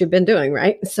 that's what you've been doing,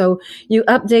 right? So you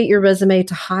update your resume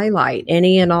to highlight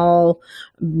any and all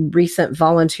recent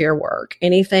volunteer work,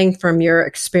 anything from your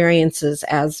experiences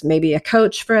as maybe a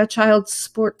coach for a child's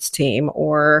sports team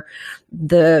or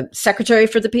the secretary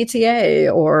for the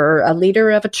PTA or a leader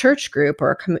of a church group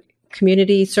or a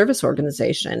community service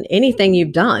organization. Anything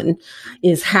you've done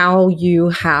is how you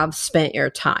have spent your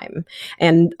time.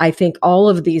 And I think all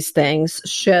of these things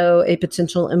show a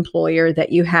potential employer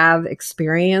that you have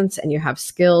experience and you have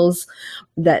skills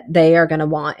that they are going to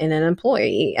want in an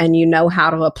employee, and you know how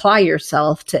to apply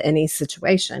yourself to any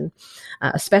situation,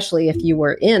 especially if you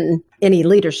were in any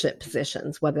leadership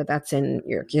positions, whether that's in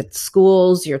your kids'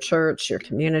 schools, your church, your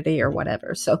community, or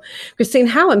whatever. So, Christine,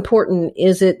 how important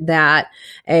is it that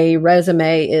a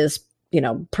resume is,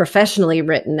 professionally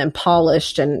written and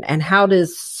polished, and how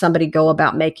does somebody go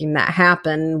about making that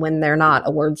happen when they're not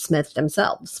a wordsmith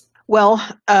themselves? Well,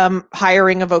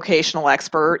 hiring a vocational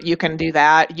expert, you can do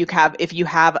that. If you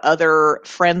have other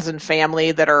friends and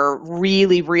family that are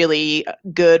really, really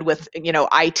good with,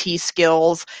 IT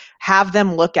skills, have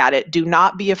them look at it. Do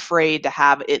not be afraid to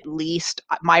have at least,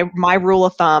 my rule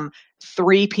of thumb,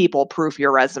 3 people proof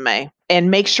your resume,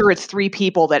 and make sure it's 3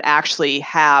 people that actually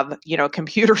have,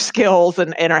 computer skills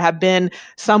and have been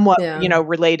somewhat,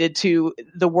 related to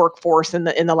the workforce in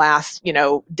the last,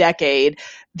 decade.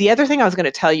 The other thing I was going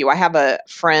to tell you, I have a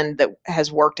friend that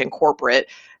has worked in corporate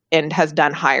and has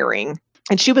done hiring.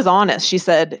 And she was honest. She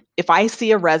said, if I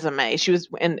see a resume, she was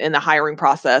in the hiring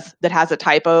process that has a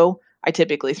typo, I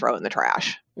typically throw it in the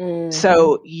trash. Mm-hmm.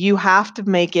 So you have to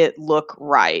make it look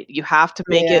right. You have to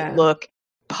make it look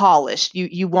polished.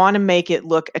 You want to make it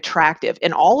look attractive.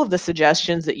 And all of the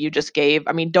suggestions that you just gave,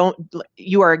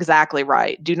 you are exactly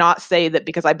right. Do not say that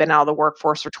because I've been out of the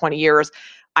workforce for 20 years,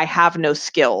 I have no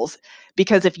skills.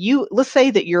 Because let's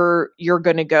say that you're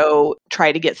going to go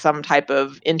try to get some type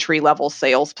of entry-level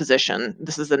sales position.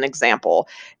 This is an example.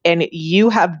 And you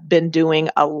have been doing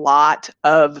a lot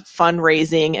of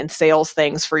fundraising and sales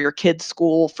things for your kids'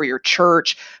 school, for your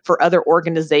church, for other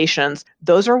organizations.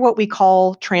 Those are what we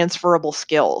call transferable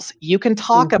skills. You can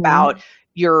talk about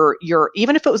your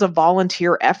even if it was a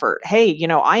volunteer effort. Hey,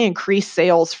 I increased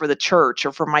sales for the church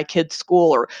or for my kids'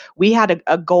 school, or we had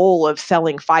a goal of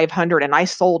selling 500 and I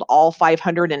sold all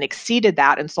 500 and exceeded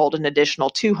that and sold an additional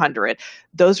 200.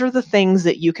 Those are the things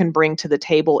that you can bring to the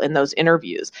table in those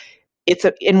interviews.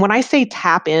 And when I say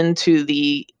tap into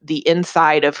the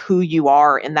inside of who you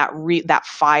are and that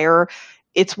fire,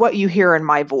 it's what you hear in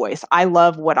my voice. I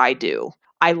love what I do.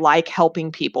 I like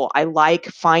helping people. I like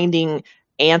finding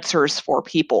answers for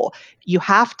people. You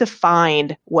have to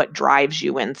find what drives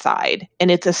you inside. And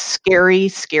it's a scary,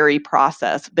 scary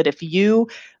process. But if you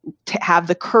have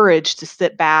the courage to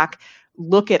sit back,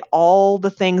 look at all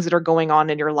the things that are going on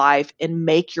in your life and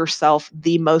make yourself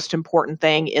the most important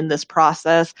thing in this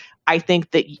process, I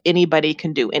think that anybody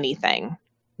can do anything.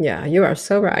 Yeah, you are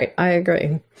so right. I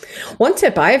agree. One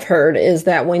tip I've heard is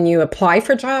that when you apply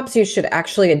for jobs, you should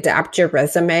actually adapt your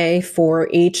resume for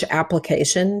each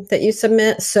application that you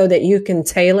submit so that you can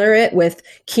tailor it with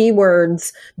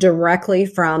keywords directly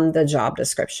from the job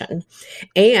description,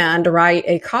 and write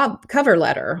a cover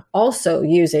letter also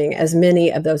using as many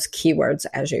of those keywords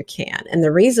as you can. And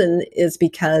the reason is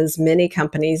because many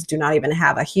companies do not even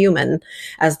have a human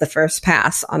as the first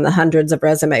pass on the hundreds of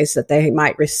resumes that they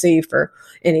might receive for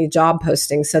any job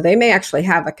posting. So they may actually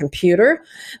have a computer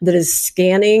that is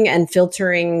scanning and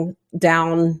filtering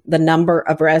down the number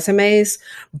of resumes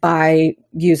by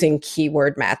using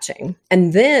keyword matching.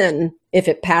 And then if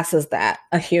it passes that,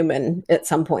 a human at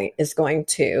some point is going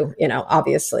to,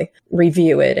 obviously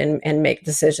review it and make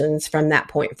decisions from that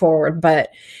point forward. But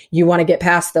you want to get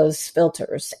past those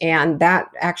filters. And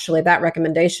that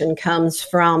recommendation comes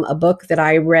from a book that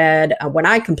I read when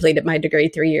I completed my degree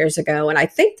 3 years ago. And I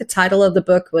think the title of the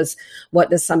book was What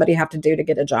Does Somebody Have to Do to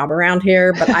Get a Job Around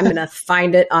Here? But I'm going to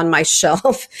find it on my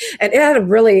shelf. And it had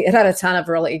a ton of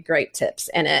really great tips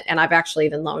in it. And I've actually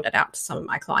even loaned it out to some of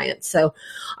my clients. So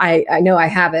I know I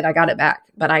have it. I got it back,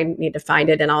 but I need to find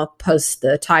it, and I'll post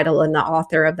the title and the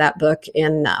author of that book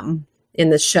in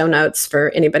the show notes for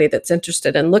anybody that's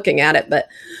interested in looking at it. But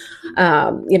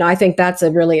I think that's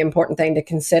a really important thing to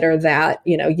consider, that,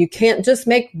 you can't just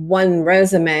make one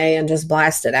resume and just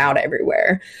blast it out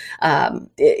everywhere.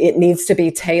 It needs to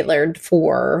be tailored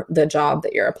for the job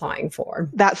that you're applying for.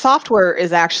 That software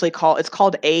is actually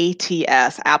called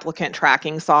ATS, Applicant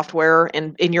Tracking Software.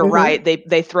 And you're right,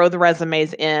 they throw the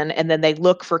resumes in, and then they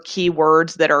look for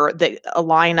keywords that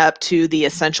align up to the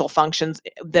essential functions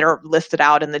that are listed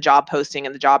out in the job posting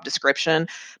and the job description,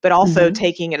 but also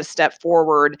taking it a step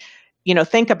forward.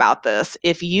 Think about this.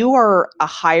 If you are a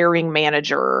hiring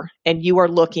manager and you are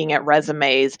looking at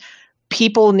resumes,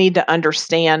 people need to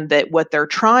understand that what they're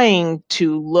trying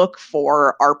to look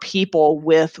for are people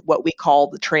with what we call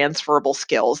the transferable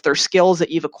skills. They're skills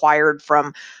that you've acquired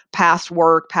from past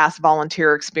work, past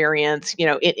volunteer experience,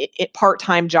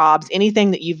 part-time jobs,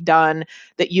 anything that you've done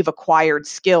that you've acquired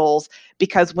skills.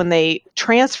 Because when they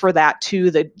transfer that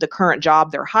to the current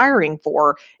job they're hiring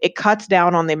for, it cuts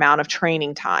down on the amount of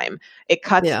training time. It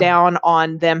cuts down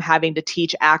on them having to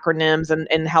teach acronyms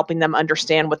and helping them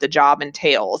understand what the job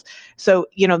entails. So,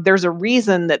 there's a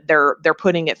reason that they're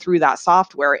putting it through that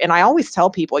software. And I always tell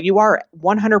people, you are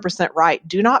 100% right.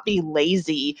 Do not be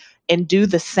lazy and do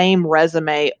the same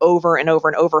resume over and over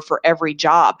and over for every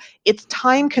job. It's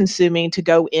time consuming to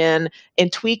go in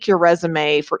and tweak your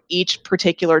resume for each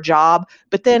particular job.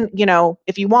 But then,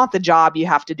 if you want the job, you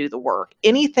have to do the work.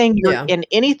 Anything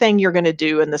you're going to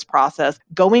do in this process,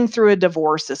 going through a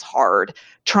divorce is hard.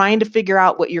 Trying to figure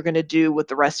out what you're going to do with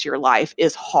the rest of your life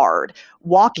is hard.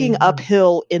 Walking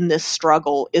uphill in this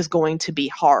struggle is going to be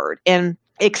hard. And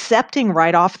accepting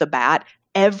right off the bat,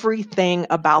 everything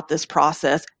about this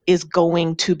process is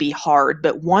going to be hard.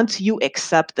 But once you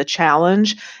accept the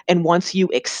challenge and once you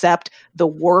accept the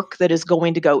work that is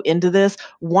going to go into this,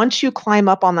 once you climb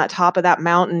up on that top of that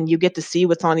mountain, you get to see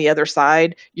what's on the other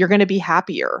side, you're going to be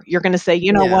happier. You're going to say,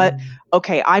 what?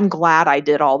 Okay, I'm glad I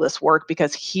did all this work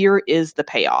because here is the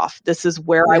payoff. This is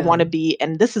where I want to be.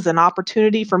 And this is an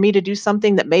opportunity for me to do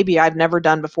something that maybe I've never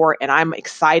done before. And I'm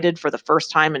excited for the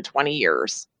first time in 20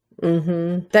 years.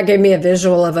 That gave me a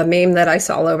visual of a meme that I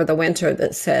saw over the winter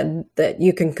that said that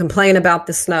you can complain about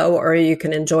the snow or you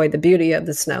can enjoy the beauty of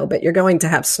the snow, but you're going to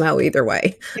have snow either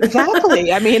way.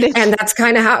 Exactly. I mean, and that's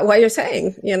kind of what you're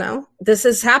saying, this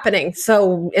is happening.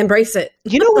 So embrace it.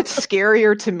 You know what's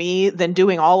scarier to me than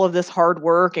doing all of this hard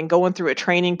work and going through a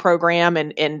training program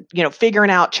and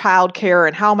figuring out childcare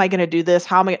and how am I going to do this?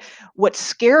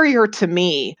 What's scarier to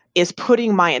me is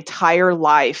putting my entire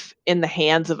life in the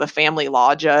hands of a family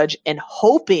law judge and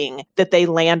hoping that they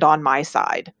land on my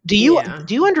side. Do you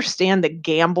understand the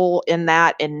gamble in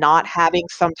that and not having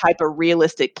some type of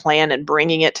realistic plan and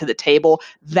bringing it to the table?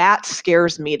 That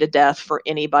scares me to death for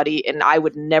anybody, and I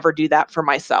would never do that for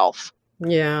myself.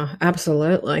 Yeah,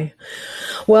 absolutely.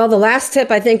 Well, the last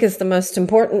tip I think is the most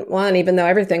important one, even though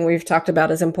everything we've talked about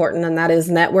is important, and that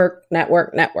is network,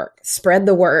 network, network. Spread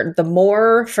the word. The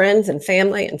more friends and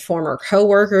family and former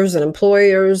coworkers and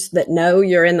employers that know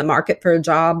you're in the market for a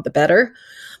job, the better.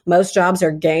 Most jobs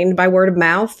are gained by word of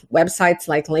mouth. Websites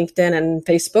like LinkedIn and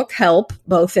Facebook help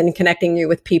both in connecting you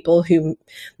with people who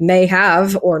may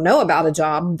have or know about a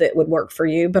job that would work for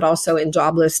you, but also in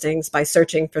job listings by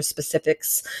searching for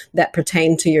specifics that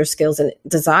pertain to your skills and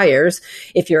desires.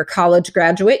 If you're a college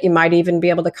graduate, you might even be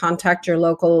able to contact your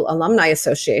local alumni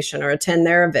association or attend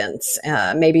their events.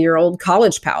 Maybe your old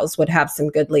college pals would have some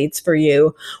good leads for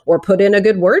you or put in a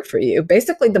good word for you.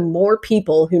 Basically, the more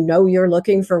people who know you're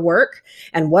looking for work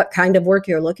and what kind of work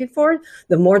you're looking for,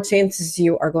 the more chances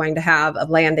you are going to have of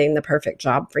landing the perfect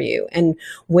job for you. And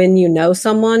when you know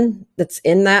someone that's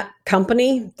in that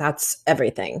company, that's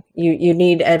everything. You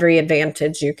need every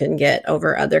advantage you can get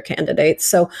over other candidates.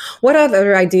 So what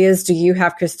other ideas do you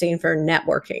have, Christine, for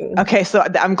networking? Okay, so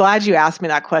I'm glad you asked me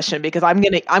that question because I'm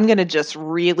gonna just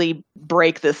really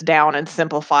break this down and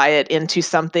simplify it into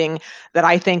something that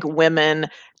I think women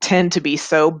tend to be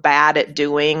so bad at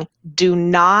doing. Do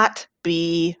not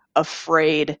be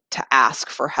afraid to ask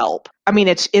for help. I mean,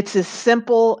 it's as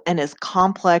simple and as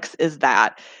complex as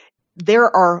that.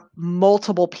 There are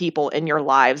multiple people in your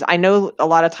lives. I know a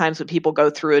lot of times when people go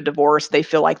through a divorce, they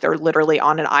feel like they're literally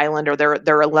on an island or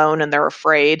they're alone and they're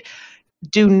afraid.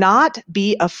 Do not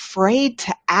be afraid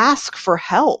to ask for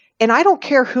help. And I don't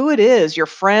care who it is, your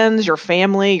friends, your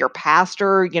family, your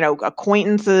pastor,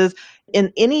 acquaintances,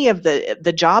 in any of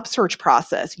the job search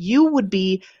process. You would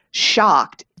be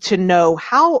shocked to know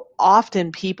how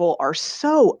often people are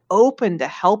so open to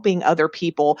helping other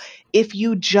people if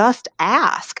you just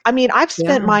ask. I mean, I've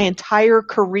spent my entire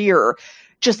career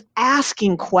just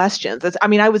asking questions.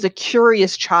 I was a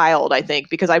curious child, I think,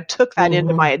 because I took that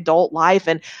into my adult life,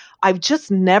 and I've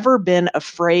just never been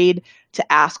afraid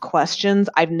to ask questions.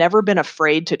 I've never been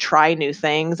afraid to try new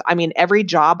things. I mean, every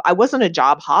job, I wasn't a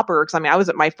job hopper because I was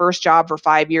at my first job for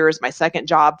 5 years, my second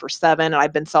job for 7, and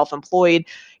I've been self-employed,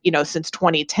 since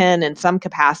 2010 in some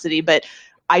capacity, but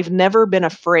I've never been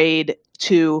afraid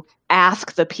to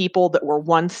ask the people that were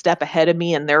one step ahead of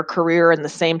me in their career in the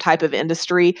same type of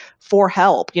industry for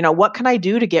help. What can I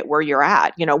do to get where you're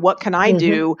at? What can I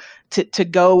do to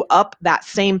go up that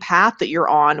same path that you're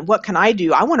on? What can I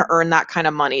do? I want to earn that kind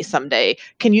of money someday.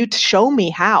 Can you show me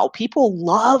how? People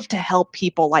love to help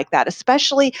people like that,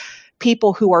 especially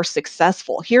people who are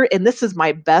successful here. And this is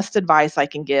my best advice I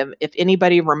can give. If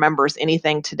anybody remembers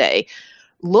anything today,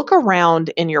 look around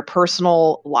in your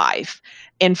personal life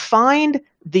and find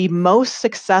the most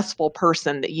successful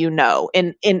person that you know.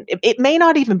 And it may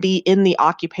not even be in the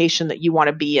occupation that you want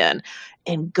to be in.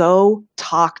 And go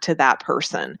talk to that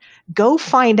person. Go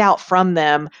find out from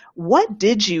them, what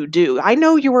did you do? I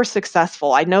know you were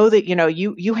successful. I know that,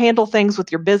 you handle things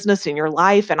with your business and your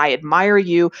life, and I admire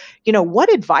you.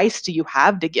 What advice do you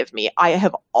have to give me? I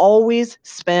have always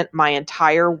spent my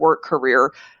entire work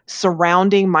career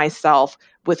surrounding myself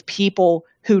with people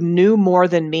who knew more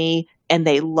than me, and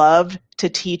they loved to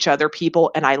teach other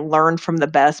people. And I learned from the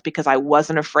best because I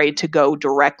wasn't afraid to go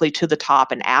directly to the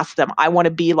top and ask them, I want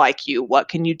to be like you. What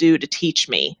can you do to teach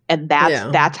me? And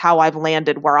that's how I've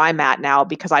landed where I'm at now,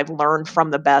 because I've learned from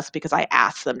the best because I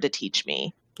asked them to teach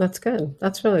me. That's good.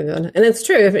 That's really good. And it's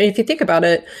true. If you think about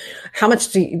it, how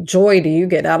much joy do you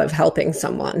get out of helping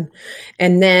someone?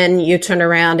 And then you turn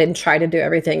around and try to do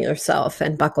everything yourself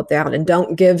and buckle down and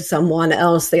don't give someone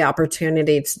else the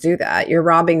opportunity to do that. You're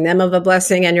robbing them of a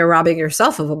blessing, and you're robbing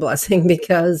yourself of a blessing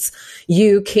because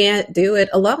you can't do it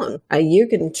alone. You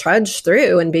can trudge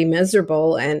through and be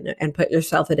miserable and put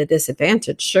yourself at a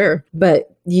disadvantage, sure,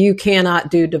 but you cannot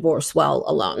do divorce well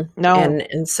alone. No.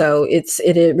 And so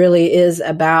it really is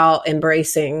about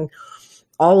embracing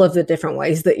all of the different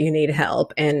ways that you need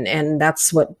help. And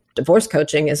that's what divorce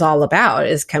coaching is all about,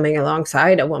 is coming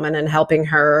alongside a woman and helping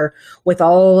her with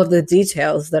all of the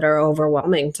details that are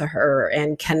overwhelming to her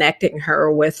and connecting her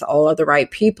with all of the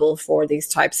right people for these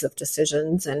types of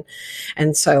decisions.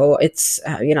 And so it's,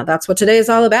 that's what today is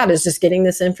all about, is just getting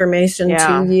this information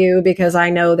to you, because I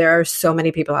know there are so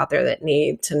many people out there that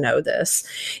need to know this.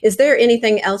 Is there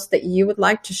anything else that you would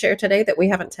like to share today that we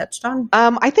haven't touched on?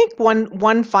 I think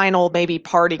one final maybe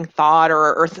parting thought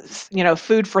or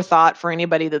food for thought for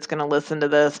anybody that's going to listen to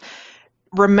this.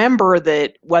 Remember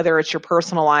that whether it's your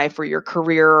personal life or your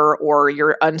career or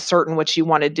you're uncertain what you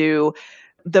want to do,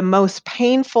 the most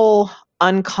painful,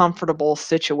 uncomfortable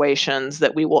situations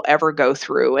that we will ever go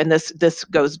through, and this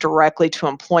goes directly to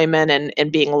employment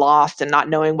and being lost and not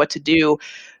knowing what to do,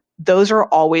 those are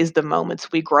always the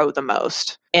moments we grow the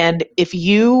most. And if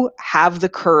you have the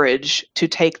courage to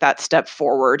take that step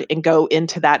forward and go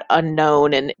into that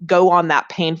unknown and go on that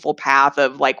painful path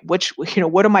of like,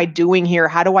 what am I doing here?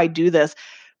 How do I do this?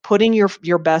 Putting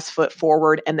your best foot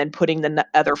forward and then putting the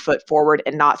other foot forward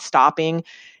and not stopping.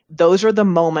 Those are the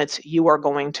moments you are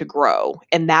going to grow.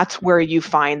 And that's where you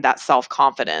find that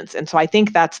self-confidence. And so I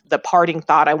think that's the parting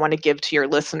thought I want to give to your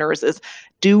listeners is,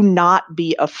 do not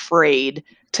be afraid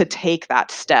to take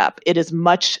that step. It is a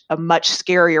much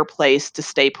scarier place to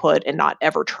stay put and not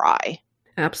ever try.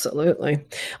 Absolutely.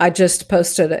 I just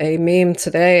posted a meme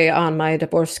today on my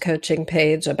divorce coaching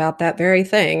page about that very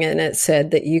thing. And it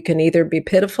said that you can either be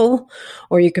pitiful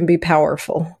or you can be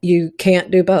powerful. You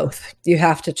can't do both. You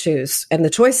have to choose. And the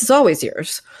choice is always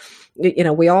yours.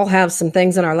 We all have some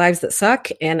things in our lives that suck,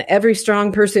 and every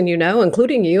strong person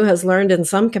including you, has learned in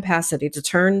some capacity to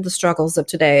turn the struggles of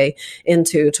today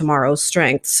into tomorrow's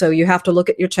strength. So you have to look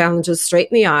at your challenges straight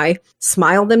in the eye,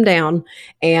 smile them down,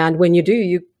 and when you do,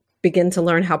 you begin to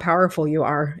learn how powerful you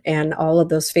are, and all of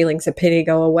those feelings of pity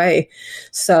go away.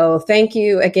 So thank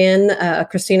you again,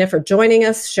 Christina, for joining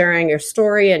us, sharing your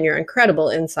story and your incredible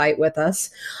insight with us.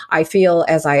 I feel,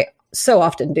 as I so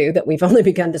often do, that we've only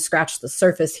begun to scratch the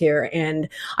surface here. And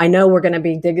I know we're going to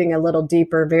be digging a little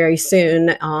deeper very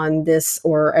soon on this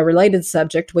or a related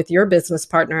subject with your business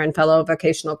partner and fellow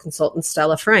vocational consultant,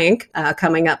 Stella Frank,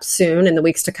 coming up soon in the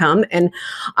weeks to come. And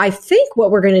I think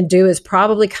what we're going to do is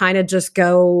probably kind of just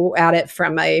go at it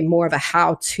from a more of a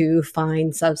how to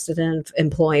find substantive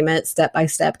employment,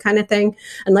 step-by-step kind of thing,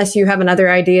 unless you have another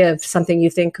idea of something you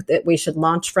think that we should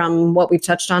launch from what we've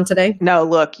touched on today. No,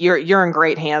 look, you're in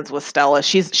great hands with Stella.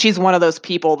 She's one of those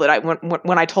people that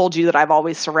when I told you that I've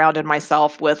always surrounded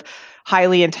myself with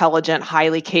highly intelligent,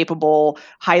 highly capable,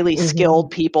 highly skilled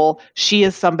people, she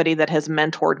is somebody that has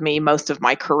mentored me most of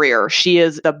my career. She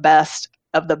is the best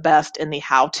of the best in the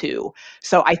how-to.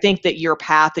 So I think that your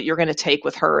path that you're going to take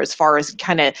with her, as far as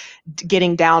kind of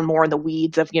getting down more in the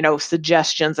weeds of,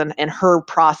 suggestions and her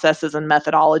processes and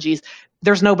methodologies,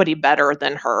 there's nobody better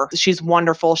than her. She's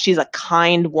wonderful. She's a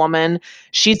kind woman.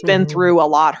 She's been through a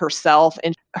lot herself,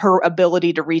 and her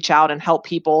ability to reach out and help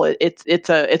people, it's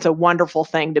a wonderful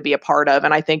thing to be a part of.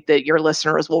 And I think that your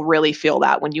listeners will really feel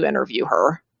that when you interview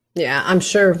her. Yeah, I'm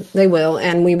sure they will.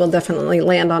 And we will definitely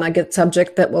land on a good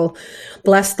subject that will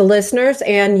bless the listeners.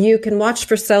 And you can watch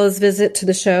for Stella's visit to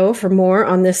the show for more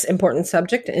on this important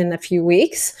subject in a few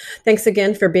weeks. Thanks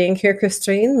again for being here,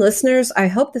 Christine. Listeners, I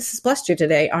hope this has blessed you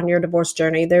today on your divorce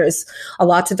journey. There is a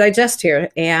lot to digest here,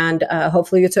 and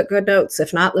hopefully you took good notes.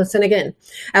 If not, listen again.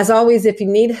 As always, if you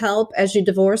need help as you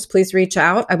divorce, please reach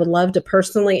out. I would love to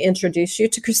personally introduce you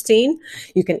to Christine.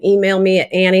 You can email me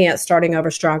at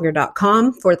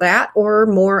Annie@startingoverstronger.com for that, or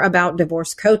more about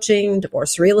divorce coaching,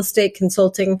 divorce real estate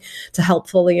consulting to help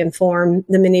fully inform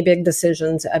the many big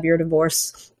decisions of your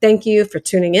divorce. Thank you for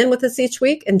tuning in with us each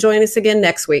week, and join us again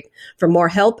next week for more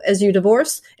help as you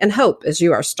divorce and hope as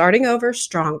you are starting over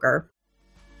stronger.